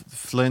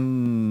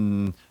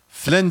Flintstone.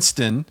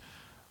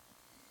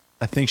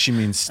 I think she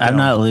means Stone. I'm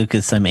not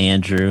Lucas, I'm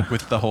Andrew.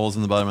 With the holes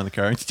in the bottom of the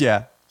car.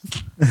 Yeah.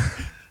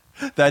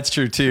 That's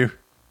true too.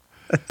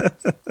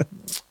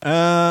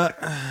 All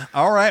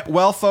right.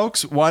 Well,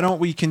 folks, why don't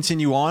we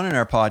continue on in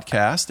our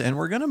podcast, and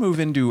we're going to move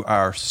into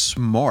our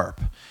SMORP.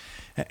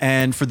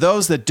 And for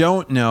those that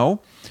don't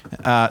know,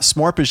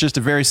 SMORP is just a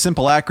very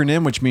simple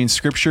acronym, which means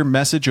Scripture,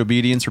 Message,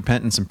 Obedience,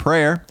 Repentance, and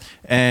Prayer.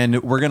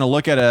 And we're going to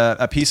look at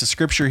a piece of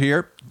Scripture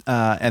here,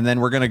 and then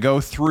we're going to go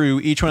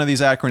through each one of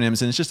these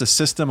acronyms. And it's just a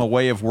system, a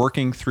way of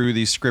working through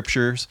these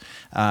Scriptures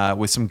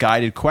with some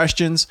guided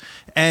questions.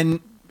 And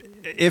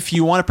if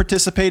you want to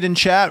participate in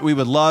chat, we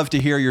would love to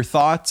hear your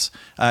thoughts.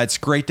 It's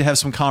great to have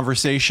some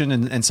conversation,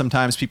 and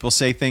sometimes people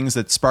say things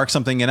that spark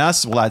something in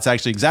us. Well, that's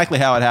actually exactly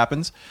how it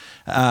happens.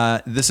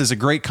 This is a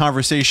great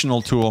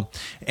conversational tool.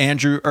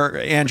 Andrew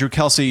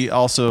Kelsey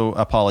also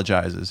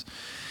apologizes.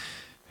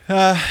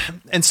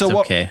 And so it's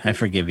okay. I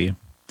forgive you.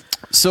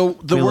 So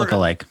we look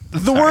alike.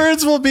 The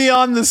words will be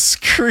on the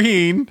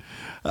screen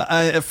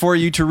for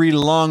you to read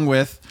along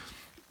with.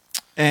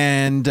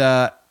 And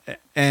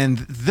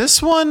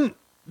this one,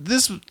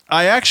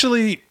 I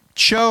actually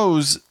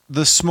chose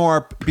the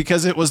SMORP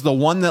because it was the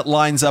one that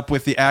lines up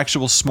with the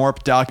actual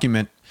SMORP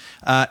document.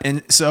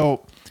 And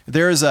so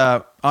there's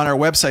a on our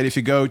website, if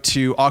you go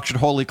to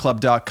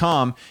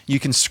oxfordholyclub.com, you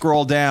can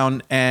scroll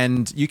down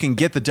and you can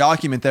get the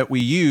document that we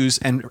use.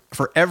 And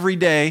for every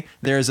day,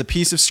 there is a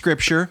piece of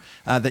scripture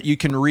that you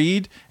can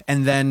read,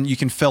 and then you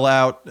can fill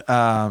out.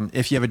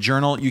 If you have a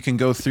journal, you can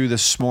go through the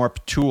SMORP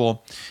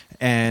tool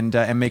and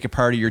make it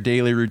part of your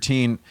daily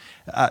routine.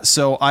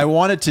 So I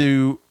wanted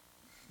to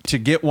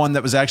get one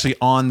that was actually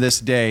on this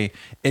day.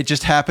 It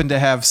just happened to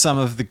have some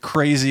of the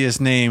craziest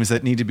names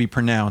that need to be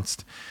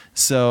pronounced.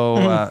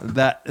 So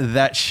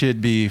that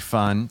should be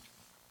fun.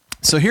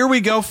 So here we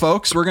go,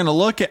 folks. We're going to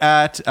look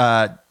at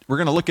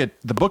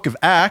the book of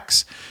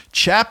Acts,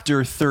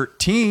 chapter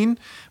 13,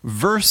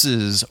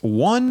 verses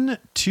 1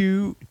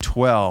 to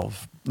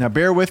 12. Now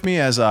bear with me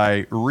as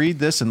I read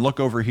this and look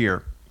over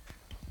here.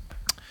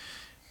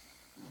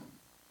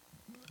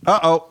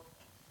 Uh-oh.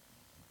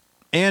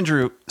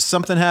 Andrew,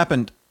 something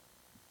happened.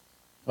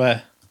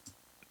 What?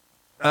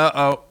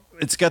 Uh-oh.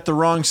 It's got the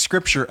wrong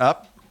scripture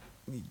up.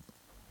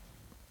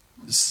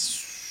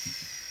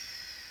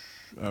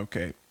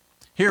 Okay.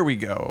 Here we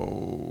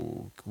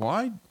go.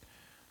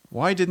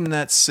 Why didn't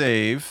that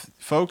save?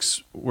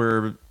 Folks,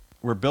 we're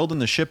building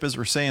the ship as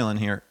we're sailing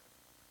here.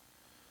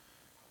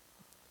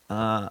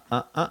 We're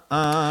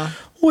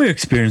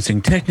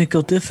experiencing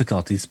technical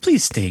difficulties.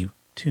 Please stay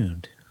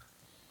tuned.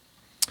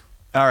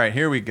 All right,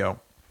 here we go.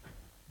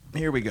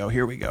 There we go.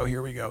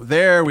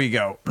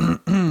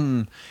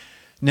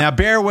 Now,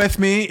 bear with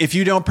me if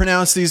you don't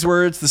pronounce these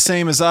words the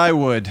same as I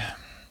would.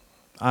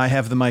 I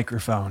have the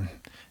microphone.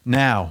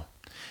 Now,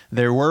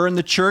 there were in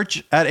the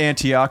church at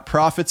Antioch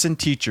prophets and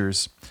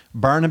teachers,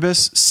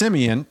 Barnabas,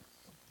 Simeon,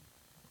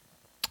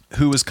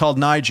 who was called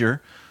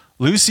Niger,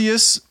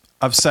 Lucius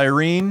of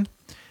Cyrene,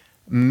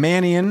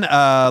 Manaen,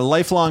 a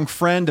lifelong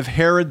friend of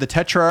Herod the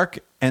Tetrarch,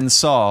 and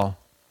Saul.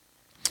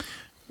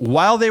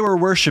 While they were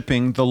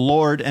worshiping the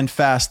Lord and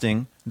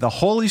fasting, the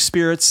Holy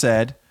Spirit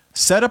said,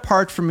 "Set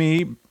apart for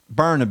me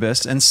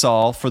Barnabas and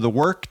Saul for the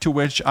work to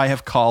which I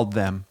have called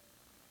them."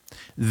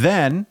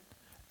 Then,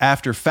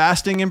 after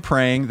fasting and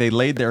praying, they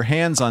laid their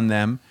hands on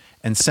them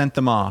and sent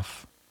them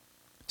off.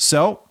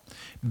 So,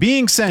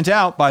 being sent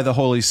out by the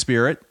Holy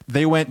Spirit,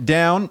 they went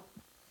down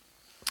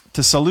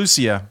to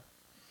Seleucia,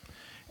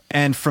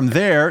 and from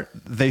there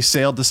they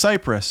sailed to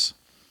Cyprus.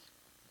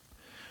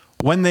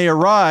 When they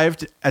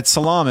arrived at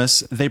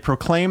Salamis, they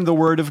proclaimed the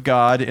word of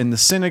God in the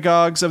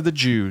synagogues of the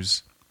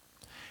Jews,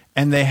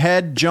 and they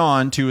had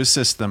John to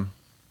assist them.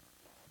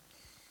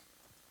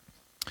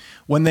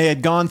 When they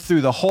had gone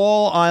through the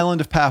whole island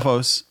of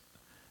Paphos,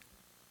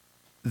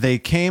 they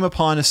came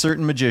upon a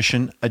certain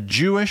magician, a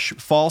Jewish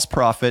false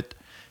prophet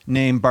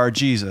named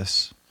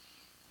Bar-Jesus.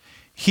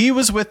 He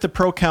was with the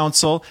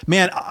proconsul.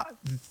 Man,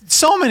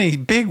 so many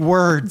big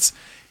words.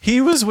 He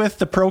was with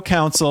the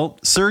proconsul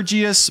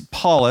Sergius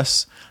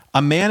Paulus,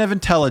 a man of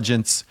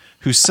intelligence,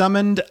 who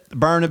summoned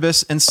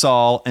Barnabas and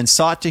Saul and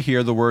sought to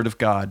hear the word of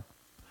God.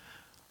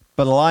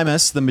 But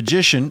Elymas, the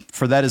magician,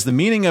 for that is the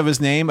meaning of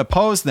his name,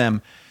 opposed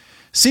them,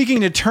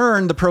 seeking to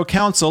turn the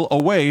proconsul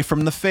away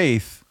from the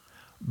faith.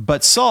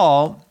 But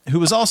Saul, who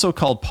was also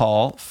called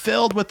Paul,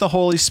 filled with the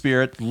Holy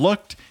Spirit,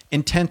 looked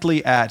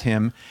intently at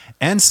him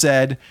and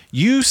said,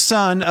 "You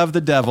son of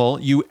the devil,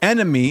 you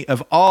enemy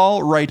of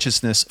all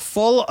righteousness,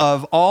 full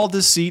of all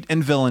deceit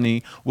and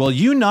villainy, will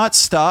you not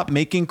stop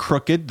making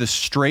crooked the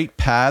straight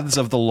paths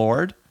of the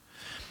Lord?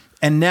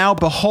 And now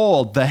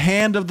behold, the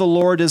hand of the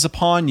Lord is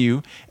upon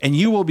you, and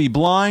you will be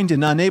blind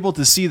and unable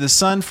to see the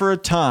sun for a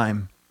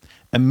time."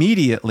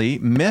 Immediately,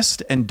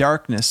 mist and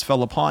darkness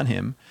fell upon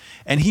him,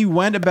 and he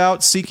went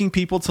about seeking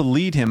people to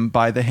lead him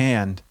by the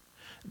hand.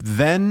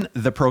 Then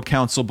the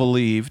proconsul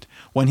believed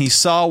when he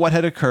saw what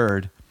had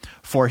occurred,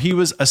 for he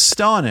was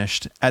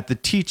astonished at the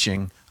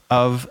teaching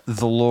of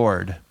the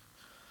Lord.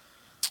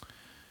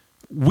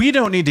 We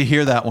don't need to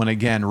hear that one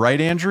again, right,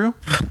 Andrew?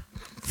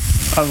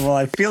 Well,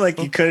 I feel like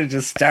you could have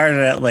just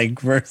started at like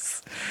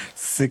verse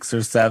 6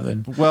 or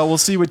 7. Well, we'll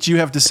see what you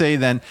have to say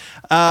then.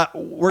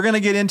 We're going to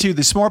get into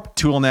the SMORP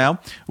tool now.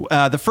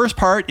 The first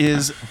part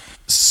is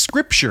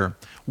scripture.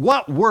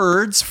 What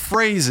words,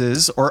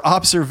 phrases, or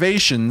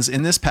observations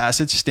in this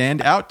passage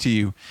stand out to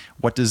you?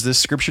 What does this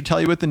scripture tell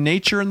you about the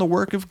nature and the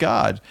work of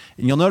God?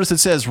 And you'll notice it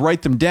says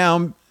write them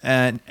down,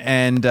 and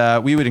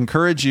we would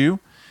encourage you,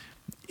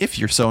 if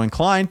you're so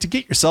inclined, to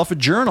get yourself a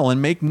journal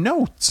and make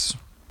notes.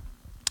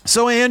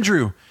 So,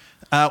 Andrew,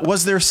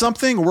 was there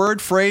something,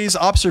 word, phrase,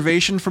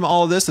 observation from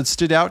all of this that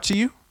stood out to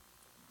you,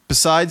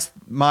 besides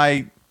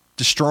my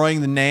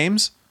destroying the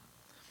names?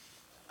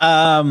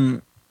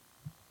 I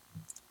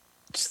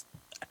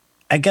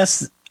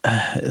guess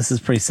this is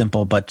pretty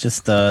simple, but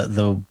just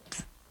the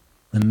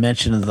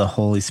mention of the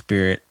Holy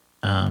Spirit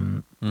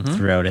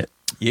throughout it.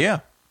 Yeah.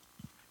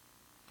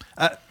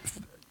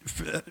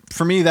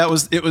 For me,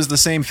 it was the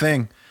same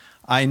thing.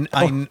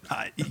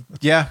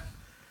 Yeah.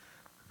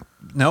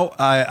 No,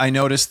 I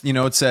noticed,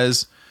 it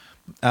says,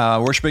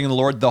 worshiping the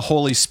Lord, the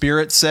Holy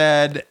Spirit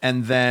said,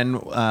 and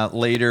then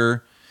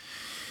later,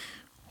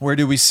 where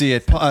do we see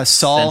it?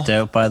 Saul. Sent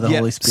out by the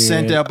Holy Spirit.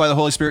 Sent out by the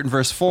Holy Spirit in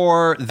verse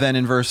 4. Then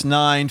in verse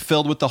 9,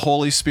 filled with the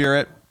Holy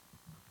Spirit.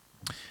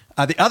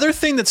 The other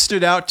thing that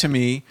stood out to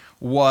me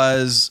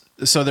was,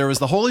 so there was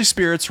the Holy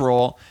Spirit's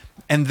role,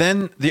 and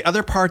then the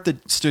other part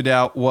that stood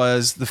out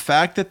was the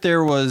fact that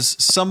there was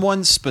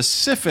someone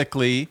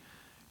specifically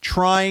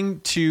trying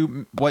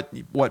to,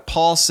 what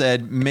Paul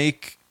said,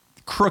 make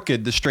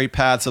crooked the straight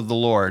paths of the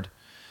Lord.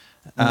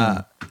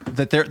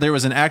 That there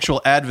was an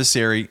actual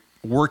adversary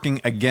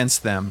working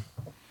against them.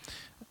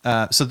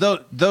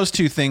 So those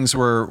two things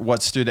were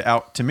what stood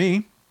out to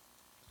me.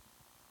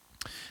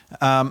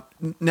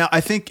 Now,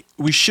 I think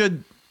we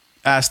should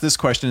ask this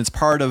question. It's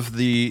part of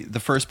the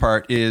first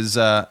part is,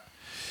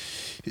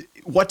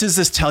 what does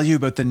this tell you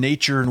about the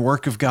nature and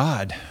work of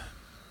God?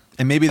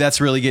 And maybe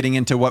that's really getting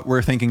into what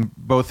we're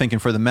both thinking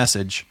for the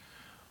message.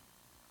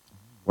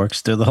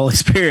 Works through the Holy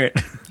Spirit.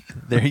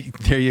 There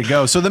you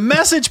go. So the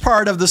message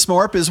part of the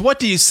SMORP is, what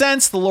do you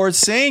sense the Lord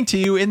saying to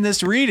you in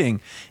this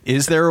reading?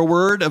 Is there a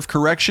word of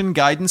correction,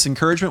 guidance,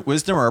 encouragement,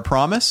 wisdom, or a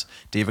promise?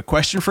 Do you have a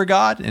question for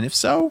God? And if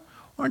so,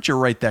 why don't you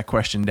write that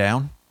question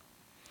down?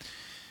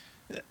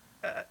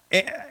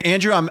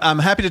 Andrew, I'm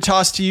happy to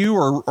toss to you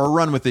or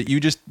run with it.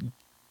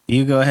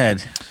 You go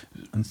ahead.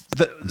 I'm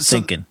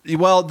thinking.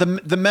 Well,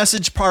 the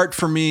message part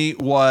for me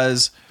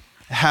was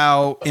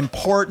how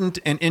important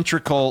and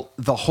integral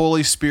the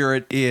Holy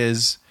Spirit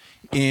is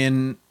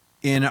in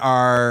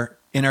our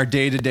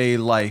day-to-day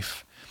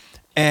life,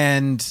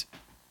 and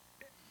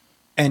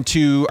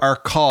to our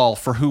call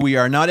for who we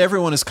are. Not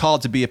everyone is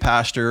called to be a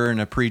pastor and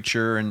a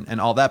preacher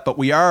and all that, but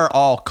we are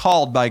all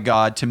called by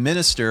God to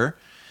minister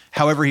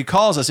however he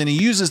calls us, and he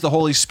uses the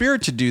Holy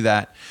Spirit to do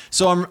that.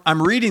 So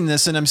I'm reading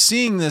this and I'm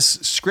seeing this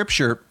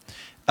scripture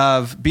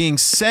of being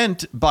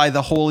sent by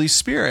the Holy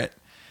Spirit,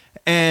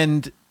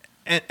 and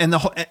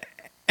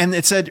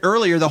it said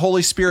earlier, the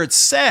Holy Spirit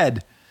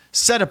said,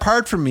 "Set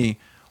apart from me."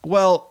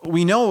 Well,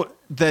 we know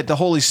that the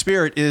Holy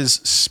Spirit is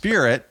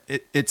spirit.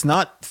 It's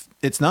not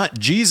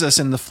Jesus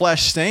in the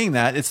flesh saying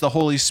that. It's the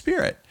Holy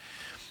Spirit.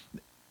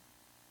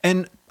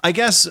 And I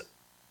guess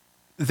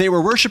they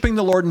were worshiping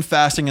the Lord and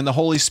fasting, and the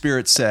Holy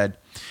Spirit said,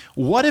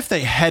 what if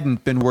they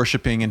hadn't been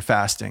worshiping and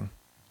fasting?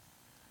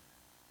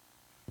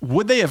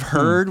 Would they have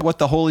heard what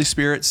the Holy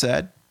Spirit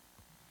said?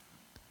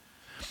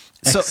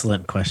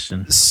 Excellent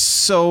question.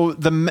 So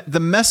the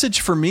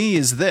message for me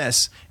is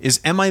this: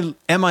 am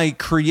I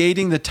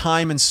creating the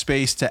time and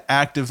space to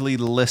actively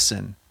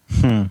listen?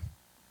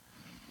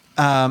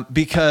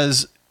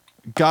 Because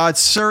God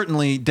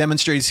certainly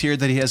demonstrates here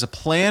that he has a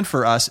plan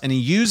for us, and he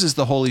uses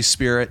the Holy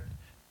Spirit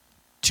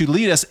to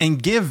lead us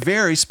and give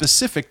very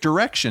specific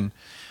direction.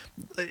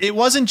 It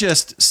wasn't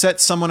just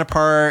set someone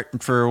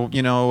apart for,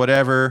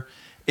 whatever.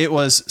 It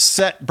was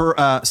set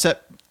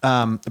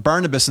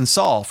Barnabas and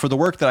Saul for the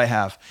work that I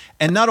have.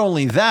 And not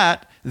only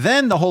that,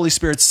 then the Holy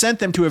Spirit sent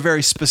them to a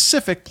very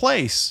specific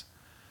place.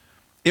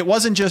 It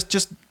wasn't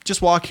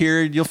just walk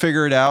here, you'll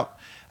figure it out.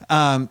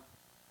 And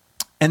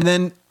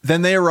then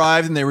they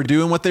arrived and they were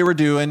doing what they were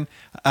doing.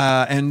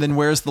 And then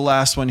where's the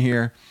last one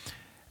here?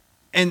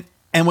 And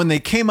when they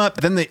came up,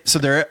 then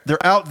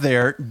they're out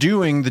there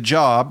doing the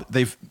job.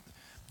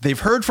 They've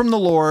heard from the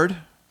Lord.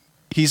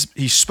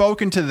 He's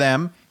spoken to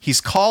them. He's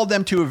called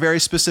them to a very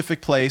specific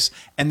place,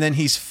 and then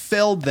he's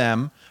filled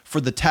them for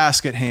the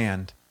task at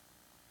hand.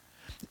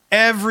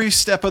 Every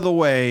step of the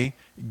way,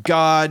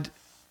 God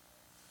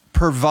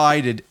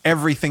provided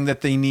everything that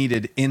they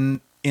needed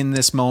in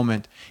this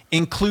moment,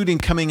 including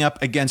coming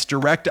up against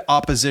direct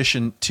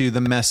opposition to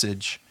the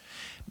message.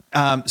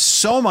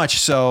 So much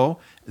so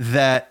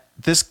that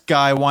this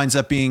guy winds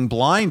up being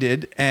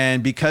blinded,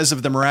 and because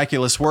of the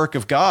miraculous work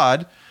of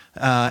God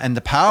and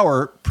the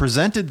power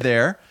presented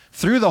there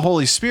through the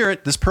Holy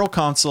Spirit, this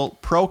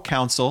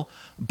proconsul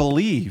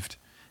believed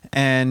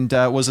and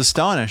was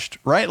astonished.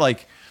 Right?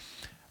 Like,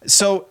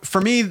 so for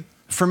me,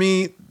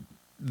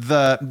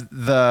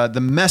 the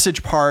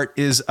message part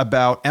is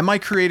about: am I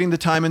creating the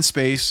time and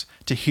space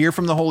to hear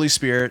from the Holy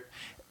Spirit?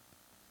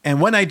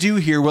 And when I do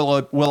hear,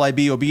 will I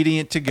be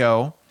obedient to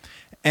go?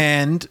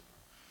 And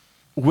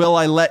will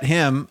I let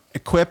him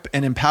equip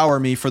and empower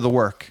me for the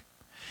work?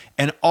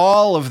 And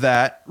all of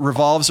that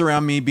revolves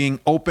around me being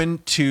open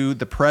to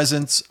the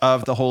presence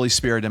of the Holy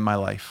Spirit in my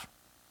life.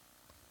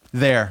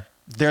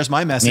 There's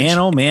my message. Man,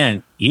 oh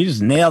man, you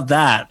just nailed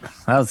that.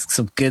 That was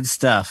some good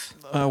stuff.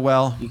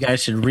 Well, you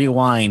guys should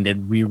rewind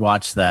and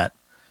rewatch that.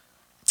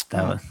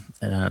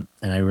 And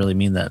I really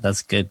mean that.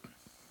 That's good.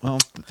 Well,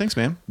 thanks,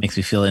 man. Makes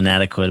me feel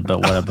inadequate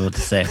about what I'm about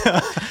to say.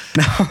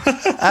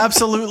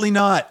 Absolutely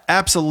not.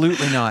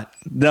 Absolutely not.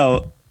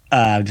 No,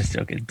 I'm just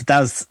joking. But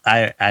that was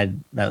that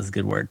was a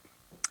good word.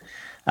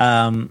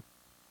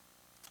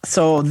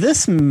 So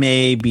this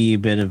may be a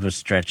bit of a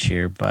stretch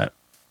here, but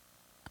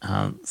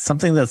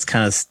something that's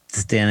kind of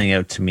standing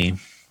out to me,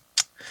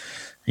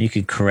 you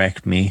can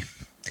correct me,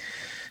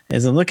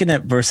 is I'm looking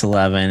at verse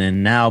 11,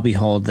 and now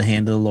behold, the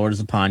hand of the Lord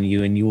is upon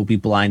you, and you will be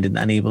blind and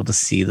unable to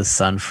see the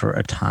sun for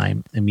a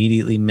time.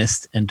 Immediately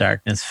mist and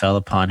darkness fell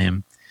upon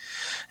him,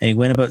 and he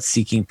went about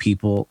seeking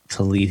people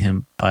to lead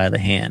him by the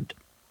hand.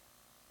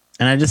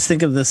 And I just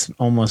think of this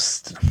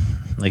almost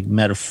like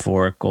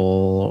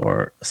metaphorical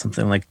or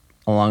something like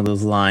along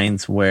those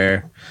lines,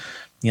 where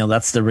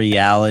that's the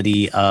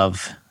reality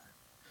of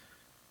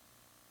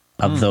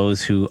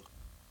those who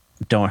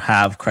don't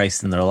have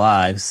Christ in their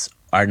lives,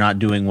 are not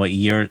doing what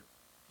you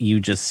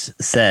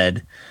just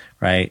said,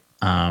 right?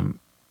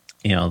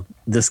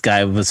 This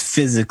guy was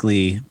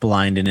physically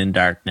blind and in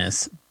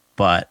darkness,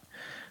 but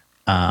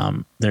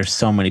there's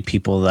so many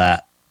people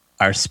that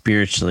are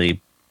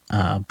spiritually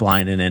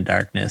blind and in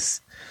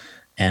darkness,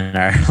 and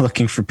are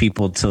looking for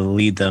people to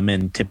lead them,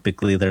 and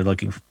typically they're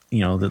looking,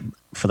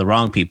 for the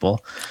wrong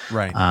people,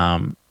 Right.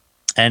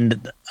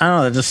 And I don't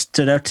know, that just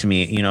stood out to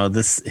me.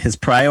 His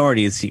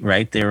priorities,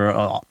 right? They were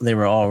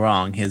all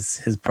wrong.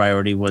 His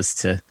priority was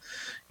to,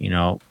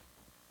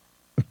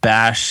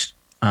 bash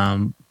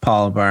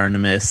Paul and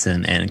Barnabas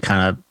and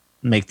kind of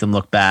make them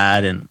look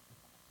bad, and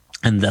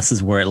this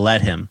is where it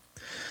led him.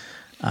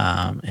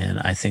 And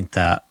I think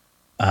that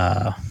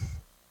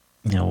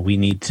we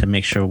need to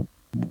make sure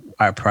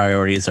our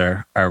priorities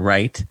are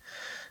right,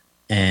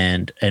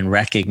 and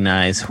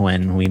recognize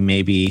when we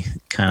may be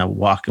kind of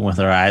walking with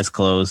our eyes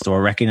closed,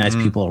 or recognize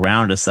people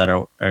around us that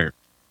are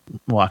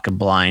walking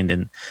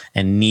blind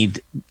and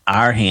need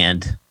our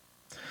hand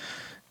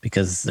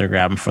because they're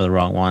grabbing for the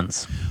wrong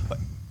ones.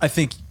 I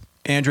think,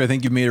 Andrew,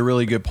 you've made a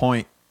really good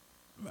point.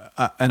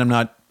 And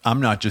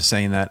I'm not just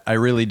saying that. I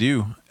really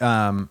do.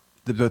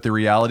 The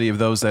reality of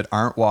those that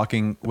aren't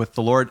walking with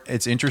the Lord.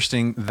 It's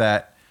interesting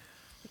that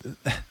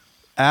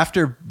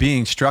after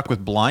being struck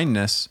with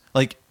blindness,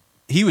 like,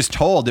 he was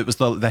told it was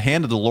the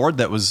hand of the Lord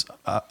that was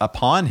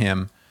upon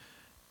him,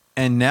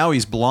 and now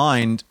he's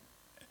blind,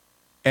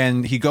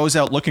 and he goes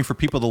out looking for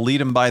people to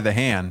lead him by the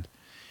hand.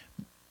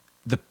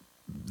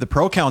 The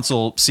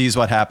proconsul sees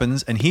what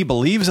happens, and he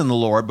believes in the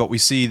Lord, but we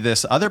see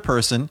this other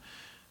person,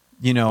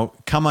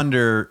 come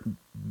under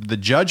the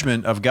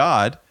judgment of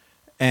God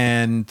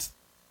and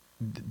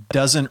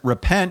doesn't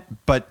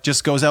repent, but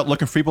just goes out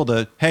looking for people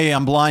to, hey,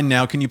 I'm blind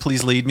now, can you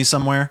please lead me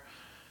somewhere?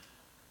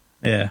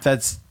 Yeah.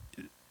 That's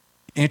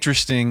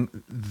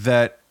interesting.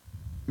 That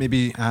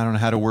maybe, I don't know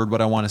how to word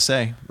what I want to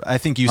say. I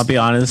think I'll be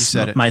honest,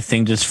 said it. My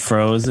thing just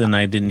froze and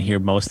I didn't hear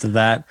most of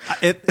that.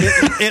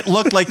 It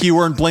looked like you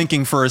weren't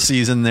blinking for a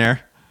season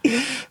there.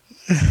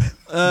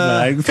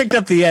 I picked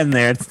up the end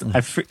there.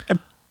 I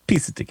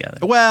pieced it together.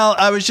 Well,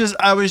 I was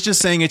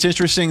just saying it's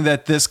interesting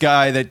that this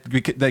guy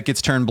that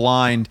gets turned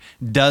blind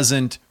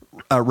doesn't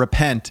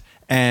repent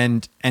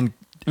and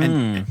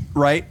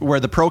right, where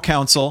the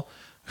proconsul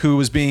who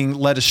was being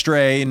led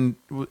astray, and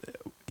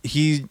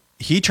he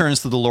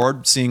turns to the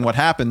Lord, seeing what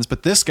happens,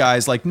 but this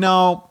guy's like,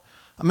 no,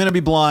 I'm going to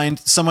be blind.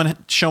 Someone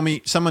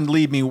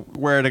lead me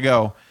where to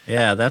go.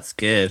 Yeah, that's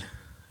good.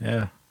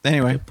 Yeah.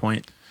 Anyway. Good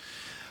point.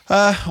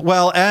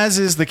 Well, as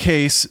is the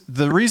case,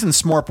 the reason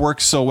SMORP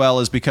works so well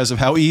is because of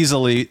how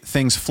easily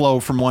things flow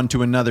from one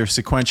to another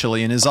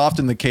sequentially, and is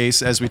often the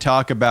case as we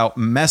talk about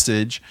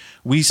message,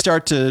 we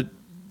start to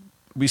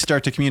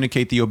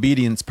communicate the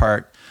obedience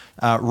part.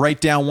 Write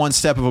down one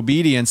step of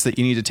obedience that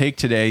you need to take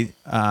today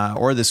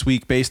or this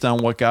week based on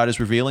what God is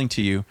revealing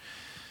to you.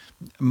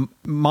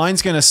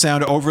 Mine's going to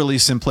sound overly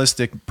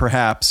simplistic,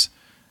 perhaps.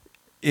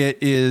 It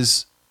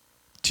is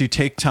to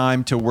take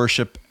time to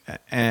worship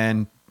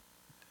and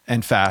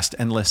fast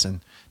and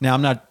listen. Now,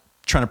 I'm not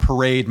trying to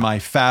parade my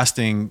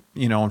fasting,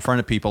 in front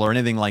of people or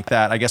anything like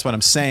that. I guess what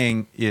I'm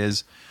saying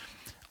is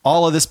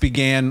all of this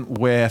began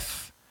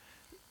with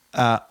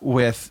the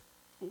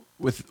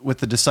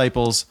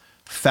disciples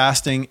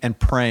fasting and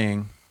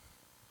praying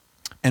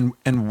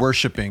and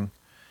worshiping,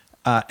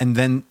 and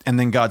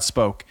then God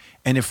spoke.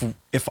 And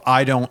if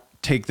I don't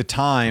take the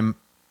time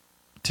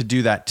to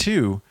do that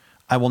too,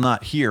 I will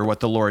not hear what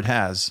the Lord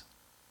has.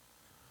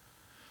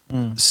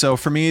 So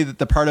for me,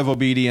 the part of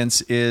obedience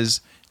is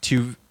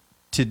to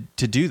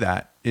do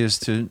that, is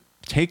to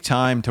take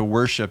time to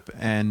worship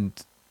and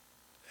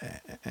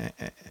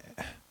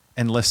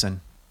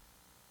listen.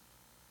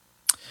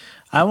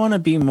 I want to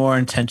be more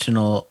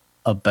intentional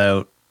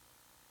about,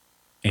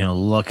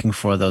 looking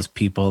for those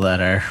people that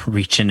are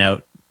reaching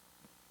out,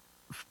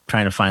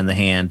 trying to find the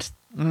hand,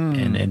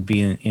 and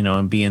being,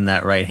 and being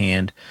that right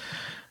hand.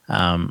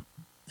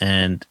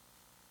 That's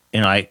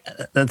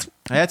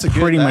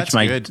pretty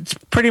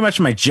much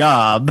my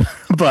job,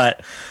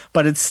 but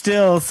it's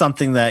still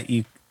something that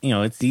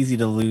it's easy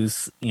to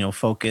lose,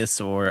 focus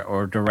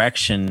or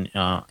direction.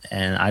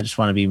 And I just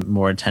want to be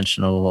more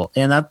intentional,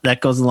 and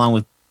that goes along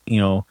with,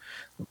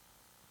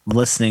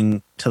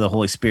 listening to the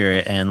Holy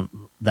Spirit and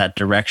that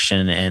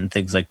direction and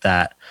things like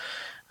that.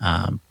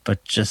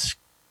 But just,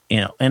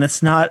 and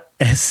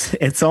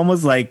it's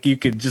almost like you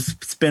could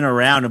just spin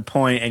around and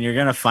point and you're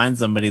going to find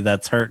somebody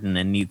that's hurting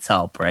and needs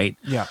help, right?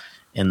 Yeah.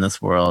 In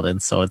this world.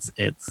 And so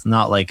it's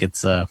not like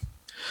it's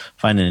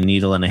finding a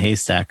needle in a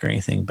haystack or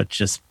anything, but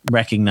just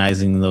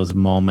recognizing those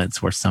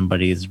moments where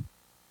somebody's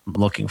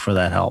looking for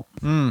that help.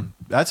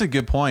 That's a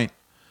good point.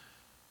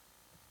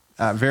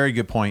 Very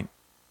good point.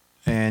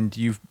 And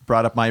you've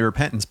brought up my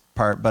repentance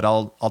part, but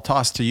I'll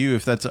toss to you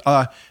if that's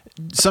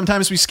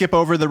sometimes we skip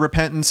over the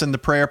repentance and the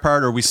prayer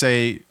part, or we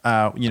say,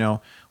 we'll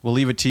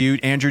leave it to you.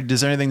 Andrew,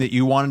 is there anything that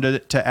you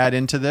wanted to add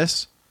into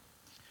this?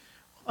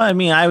 I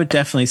mean, I would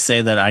definitely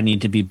say that I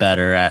need to be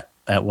better at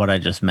what I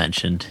just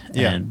mentioned.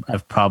 Yeah. And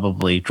I've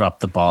probably dropped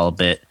the ball a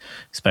bit,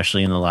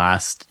 especially in the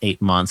last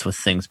 8 months with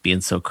things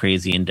being so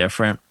crazy and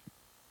different.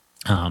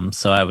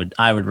 So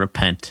I would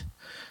repent,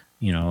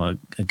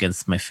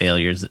 against my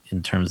failures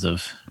in terms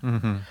of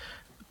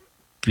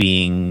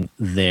being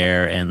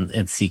there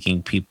and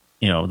seeking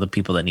people, the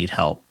people that need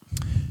help.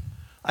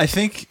 I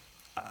think,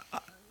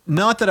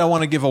 not that I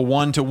want to give a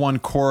one-to-one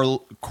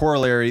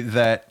corollary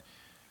that,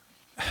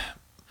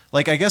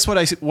 like, I guess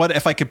what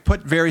if I could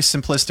put very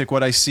simplistic,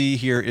 what I see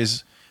here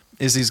is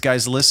these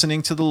guys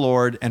listening to the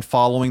Lord and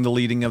following the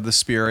leading of the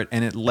Spirit,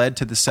 and it led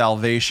to the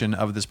salvation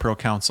of this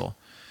proconsul.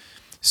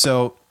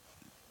 So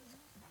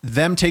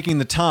them taking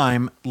the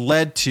time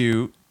led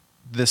to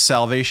this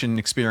salvation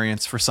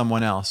experience for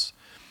someone else.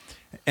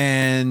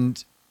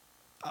 And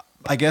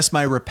I guess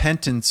my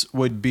repentance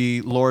would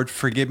be, Lord,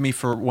 forgive me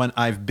for when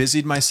I've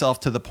busied myself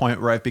to the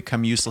point where I've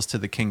become useless to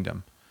the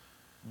kingdom,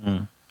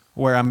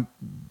 where I'm,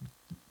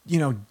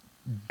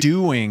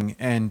 doing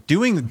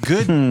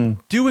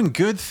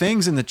good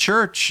things in the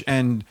church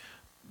and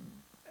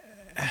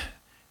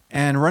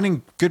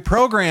running good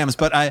programs.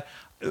 But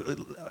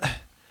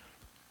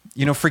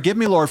forgive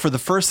me, Lord, for the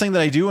first thing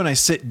that I do when I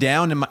sit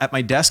down at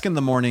my desk in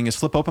the morning is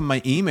flip open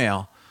my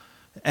email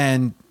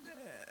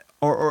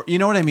or you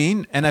know what I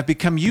mean? And I've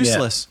become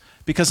useless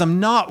because I'm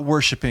not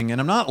worshiping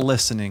and I'm not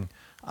listening.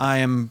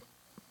 I'm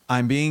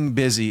being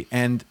busy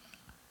and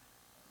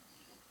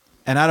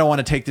I don't want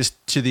to take this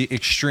to the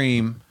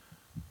extreme,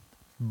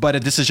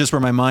 but this is just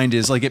where my mind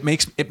is. Like, it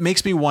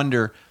makes me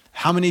wonder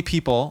how many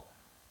people,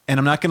 and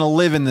I'm not going to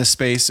live in this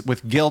space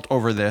with guilt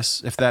over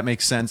this, if that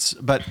makes sense.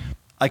 But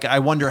like, I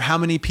wonder how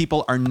many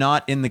people are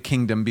not in the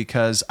kingdom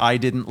because I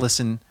didn't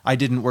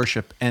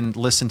worship and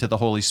listen to the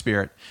Holy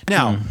Spirit.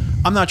 Now,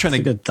 I'm not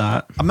trying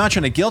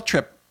to guilt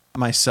trip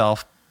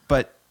myself,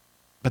 but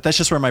that's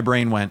just where my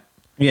brain went.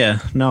 Yeah,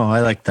 no,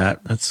 I like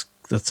that. That's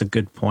a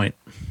good point.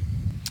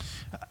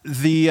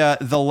 The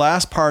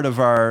last part of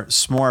our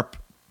SMORP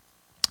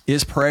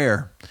is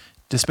prayer,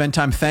 to spend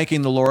time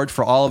thanking the Lord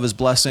for all of his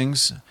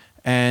blessings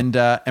and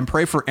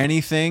pray for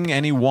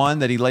anyone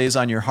that he lays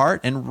on your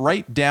heart, and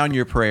write down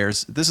your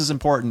prayers. This is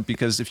important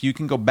because if you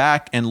can go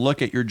back and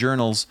look at your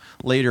journals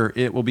later,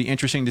 it will be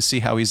interesting to see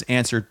how he's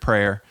answered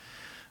prayer.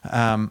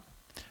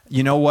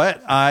 You know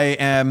what? I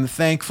am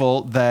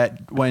thankful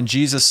that when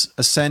Jesus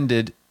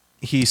ascended,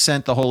 he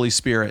sent the Holy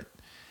Spirit.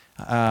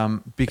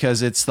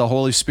 Because it's the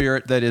Holy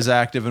Spirit that is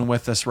active and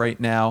with us right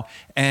now.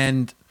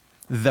 And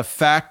the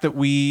fact that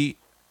we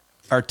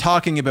are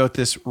talking about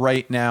this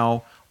right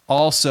now,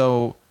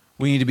 also,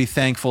 we need to be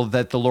thankful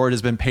that the Lord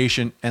has been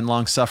patient and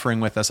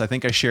long-suffering with us. I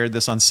think I shared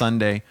this on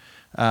Sunday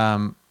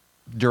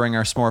during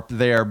our SMORP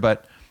there,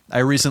 but I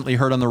recently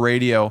heard on the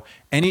radio,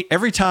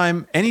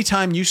 anytime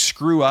you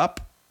screw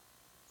up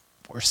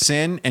or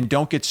sin and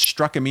don't get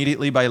struck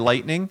immediately by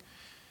lightning,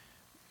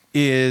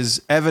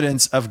 is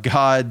evidence of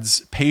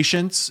God's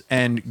patience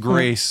and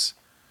grace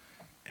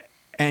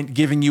and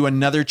giving you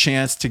another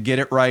chance to get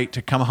it right,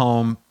 to come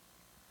home.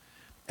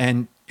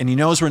 And he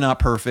knows we're not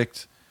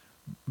perfect,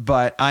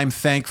 but I'm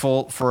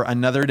thankful for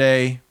another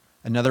day,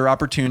 another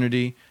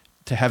opportunity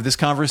to have this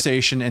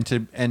conversation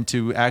and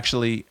to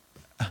actually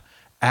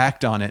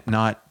act on it,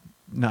 not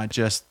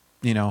just,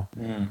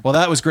 well,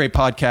 that was great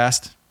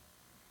podcast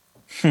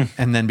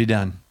and then be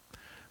done.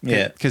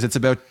 Yeah. Because it's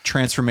about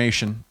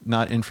transformation,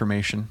 not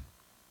information.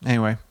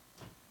 Anyway.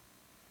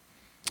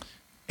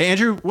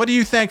 Andrew, what are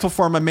you thankful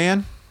for, my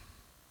man?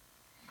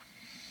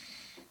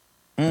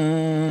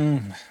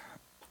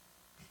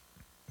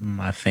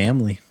 My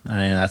family. I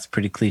mean, that's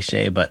pretty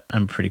cliche, but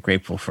I'm pretty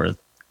grateful for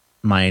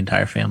my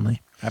entire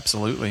family.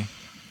 Absolutely.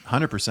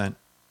 100%.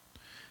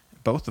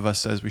 Both of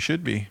us, as we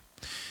should be.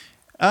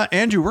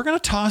 Andrew, we're going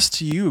to toss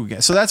to you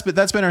again. So that's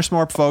been our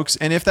SMORP, folks.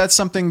 And if that's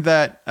something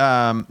that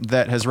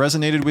has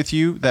resonated with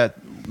you,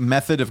 that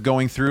method of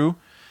going through,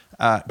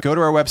 go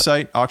to our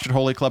website,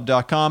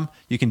 oxfordholyclub.com.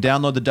 You can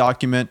download the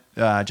document.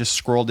 Just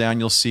scroll down.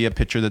 You'll see a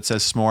picture that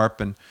says SMORP,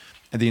 and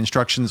the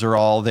instructions are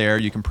all there.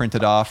 You can print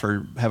it off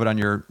or have it on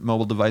your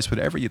mobile device,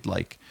 whatever you'd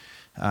like.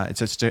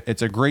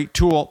 It's a great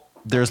tool.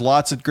 There's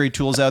lots of great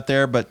tools out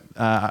there, but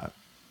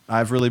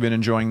I've really been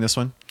enjoying this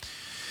one.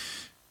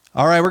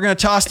 All right, we're going to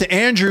toss to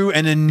Andrew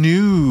and a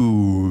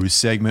new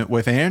segment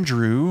with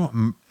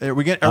Andrew. Are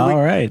we going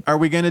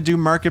to do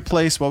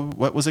Marketplace?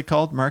 What was it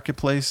called?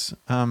 Marketplace?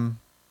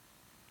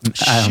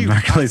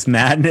 Marketplace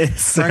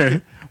Madness.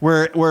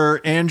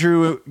 Where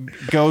Andrew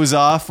goes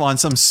off on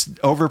some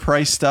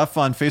overpriced stuff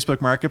on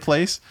Facebook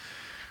Marketplace.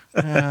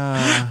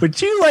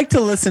 Would you like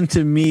to listen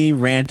to me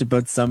rant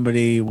about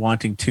somebody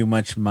wanting too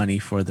much money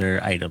for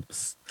their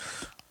items?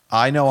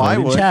 I know I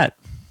would. Chat.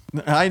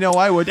 I know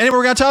I would. Anyway,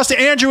 we're going to toss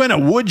to Andrew in a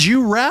Would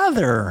You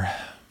Rather.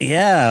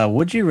 Yeah,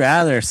 would you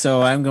rather?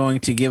 So I'm going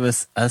to give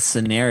us a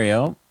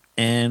scenario,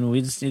 and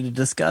we just need to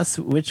discuss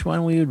which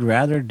one we would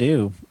rather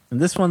do. And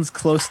this one's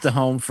close to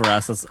home for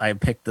us. I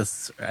picked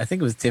this. I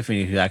think it was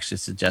Tiffany who actually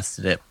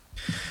suggested it,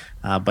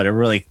 but it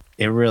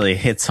really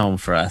hits home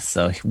for us.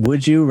 So,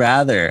 would you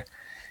rather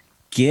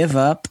give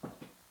up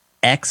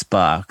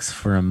Xbox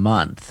for a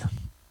month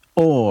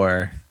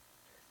or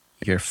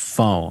your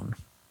phone?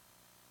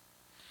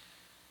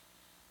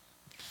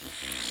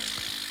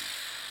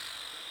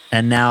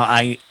 And now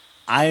I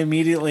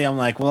immediately I'm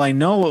like, well, I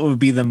know what would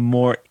be the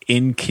more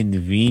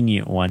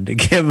inconvenient one to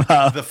give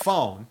up, The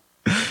phone.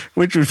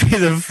 which would be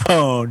the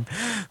phone.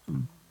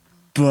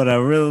 But I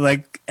really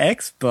like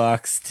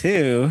Xbox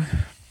too.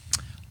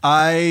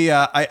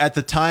 I at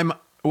the time,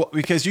 well,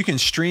 because you can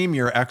stream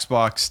your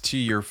Xbox to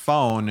your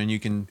phone, and you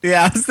can.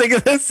 Yeah, I was thinking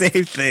the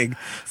same thing.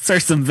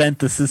 Start to invent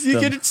the system. You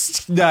can.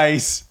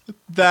 Nice.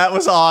 That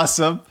was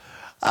awesome.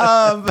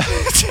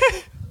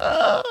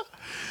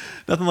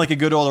 Nothing like a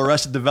good old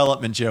Arrested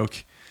Development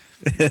joke.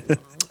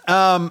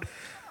 Okay.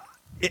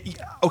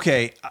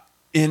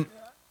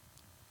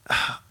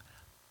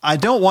 I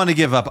don't want to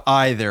give up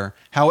either.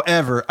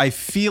 However, I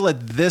feel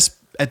at this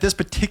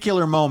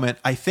particular moment,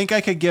 I think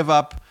I could give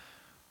up.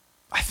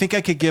 I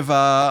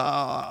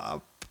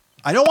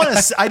don't want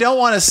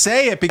to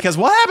say it, because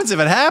what happens if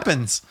it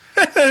happens?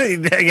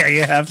 Yeah,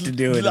 you have to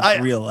do it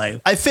in real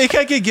life. I think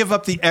I could give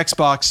up the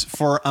Xbox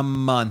for a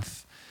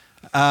month.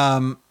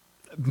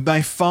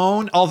 My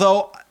phone,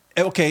 although,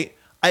 okay,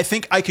 I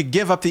think I could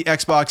give up the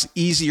Xbox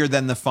easier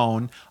than the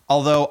phone,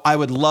 although I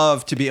would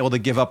love to be able to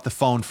give up the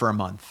phone for a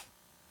month.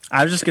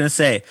 I was just going to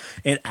say,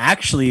 it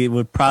actually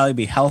would probably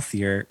be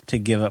healthier to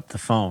give up the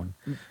phone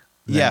than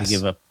Yes. to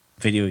give up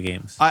video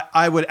games.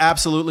 I would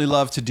absolutely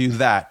love to do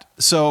that.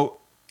 So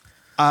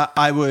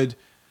it's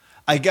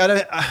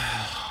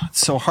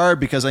so hard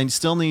because I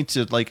still need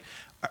to, like,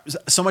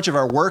 so much of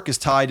our work is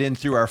tied in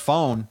through our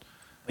phone.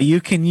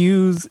 You can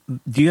use,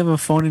 do you have a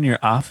phone in your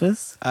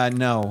office?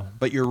 No,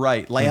 but you're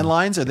right.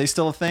 Landlines, are they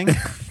still a thing?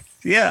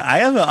 Yeah, I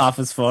have an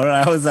office phone.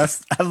 And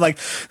I'm like,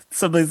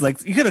 somebody's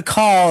like, you got a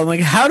call. I'm like,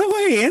 how do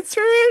I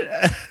answer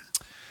it?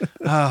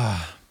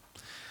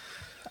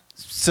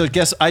 So I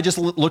guess I just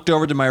looked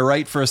over to my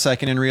right for a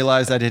second and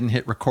realized I didn't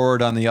hit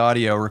record on the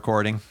audio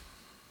recording.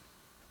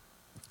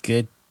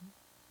 Good.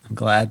 I'm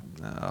glad.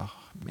 Oh,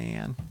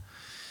 man.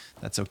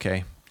 That's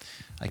okay.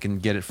 I can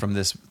get it from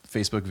this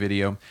Facebook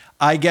video.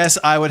 I guess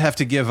I would have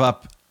to give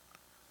up.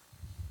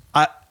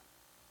 I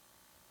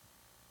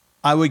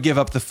would give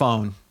up the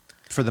phone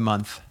for the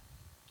month.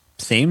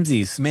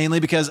 Samesies. Mainly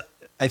because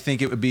I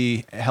think it would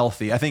be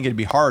healthy. I think it'd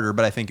be harder,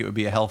 but I think it would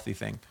be a healthy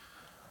thing.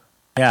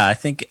 Yeah, I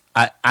think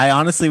I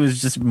honestly was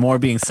just more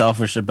being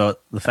selfish about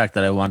the fact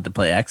that I wanted to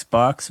play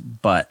Xbox,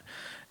 but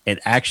it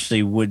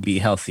actually would be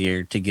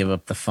healthier to give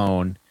up the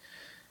phone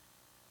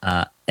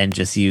and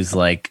just use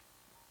like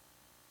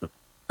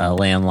a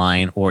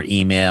landline or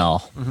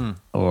email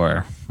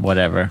or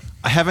whatever.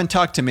 I haven't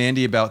talked to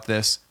Mandy about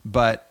this,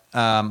 but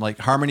like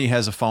Harmony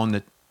has a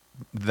phone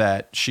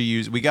that she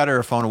used. We got her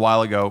a phone a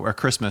while ago, or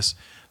Christmas.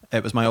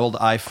 It was my old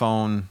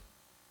iPhone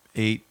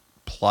 8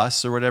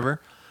 Plus or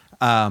whatever.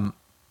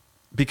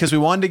 Because we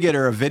wanted to get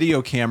her a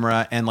video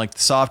camera and like the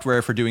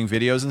software for doing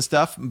videos and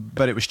stuff,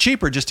 but it was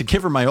cheaper just to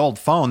give her my old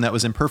phone that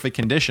was in perfect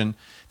condition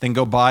than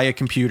go buy a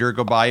computer,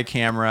 go buy a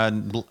camera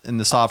and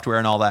the software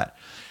and all that.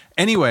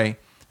 Anyway,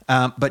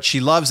 but she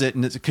loves it,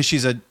 and because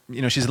she's an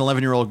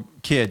 11-year-old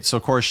kid, so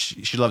of course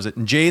she loves it.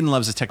 And Jaden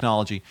loves the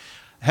technology.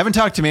 I haven't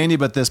talked to Mandy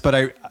about this,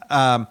 but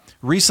I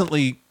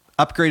recently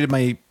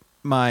upgraded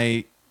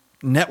my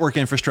network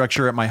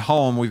infrastructure at my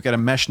home. We've got a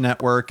mesh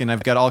network, and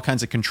I've got all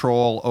kinds of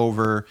control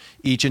over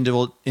each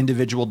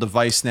individual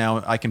device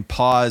now. I can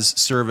pause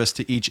service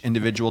to each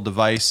individual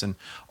device and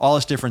all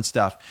this different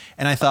stuff.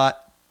 And I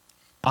thought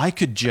I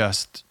could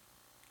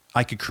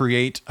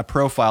create a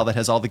profile that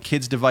has all the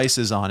kids'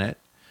 devices on it,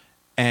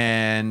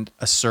 and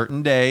a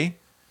certain day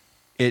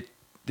the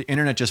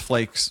internet just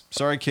flakes.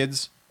 Sorry,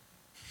 kids.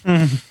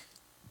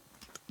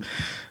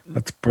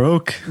 That's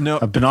broke. No,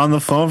 I've been on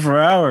the phone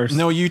for hours.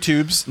 No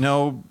YouTubes,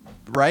 no,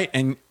 right?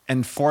 And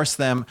force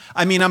them.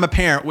 I mean, I'm a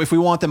parent. If we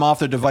want them off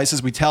their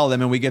devices, we tell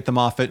them and we get them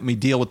off it, and we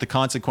deal with the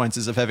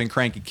consequences of having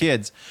cranky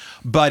kids.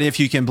 But if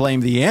you can blame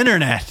the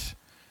internet,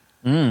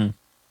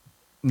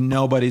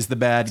 nobody's the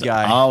bad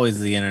guy. Always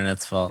the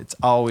internet's fault. It's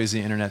always the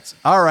internet's.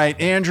 All right,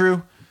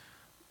 Andrew,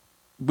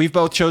 we've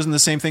both chosen the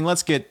same thing.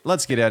 Let's get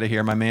out of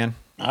here, my man.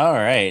 All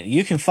right.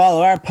 You can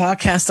follow our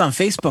podcast on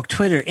Facebook,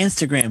 Twitter,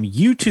 Instagram,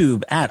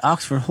 YouTube at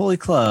Oxford Holy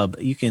Club.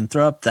 You can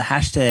throw up the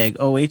hashtag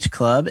OH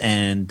Club,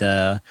 and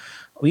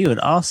we would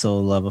also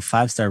love a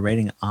 5-star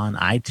rating on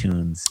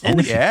iTunes. And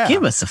if you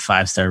give us a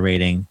 5-star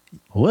rating,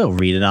 we'll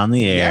read it on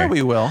the air. Yeah,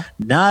 we will.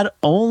 Not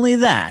only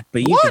that,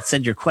 but you can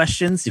send your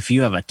questions. If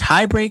you have a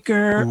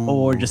tiebreaker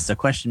or just a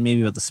question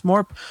maybe about the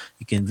Smorp,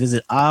 you can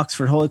visit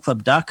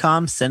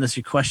oxfordholyclub.com. Send us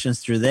your questions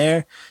through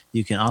there.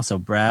 You can also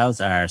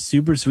browse our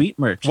super sweet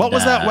merchandise. What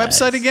was that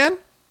website again?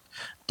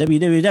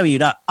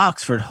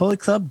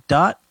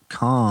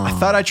 www.oxfordholyclub.com. I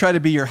thought I tried to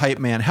be your hype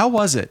man. How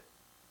was it?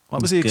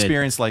 What was the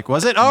experience like?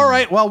 Was it? All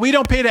right. Well, we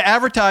don't pay to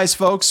advertise,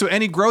 folks. So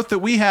any growth that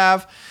we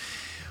have,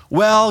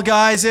 well,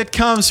 guys, it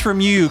comes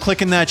from you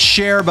clicking that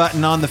share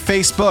button on the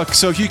Facebook.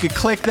 So if you could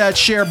click that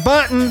share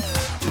button,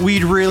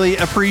 we'd really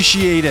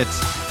appreciate it.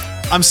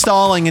 I'm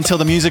stalling until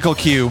the musical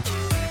cue.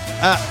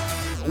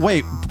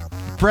 Wait,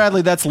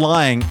 Bradley, that's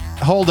lying.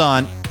 hold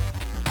on.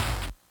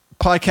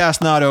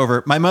 Podcast not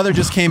over. My mother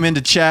just came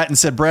into chat and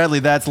said, Bradley,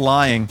 that's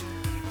lying.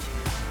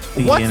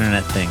 The What?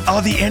 internet thing.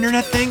 Oh, the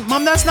internet thing?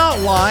 Mom, that's not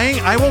lying.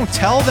 I won't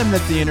tell them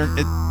that the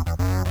internet...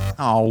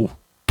 Oh.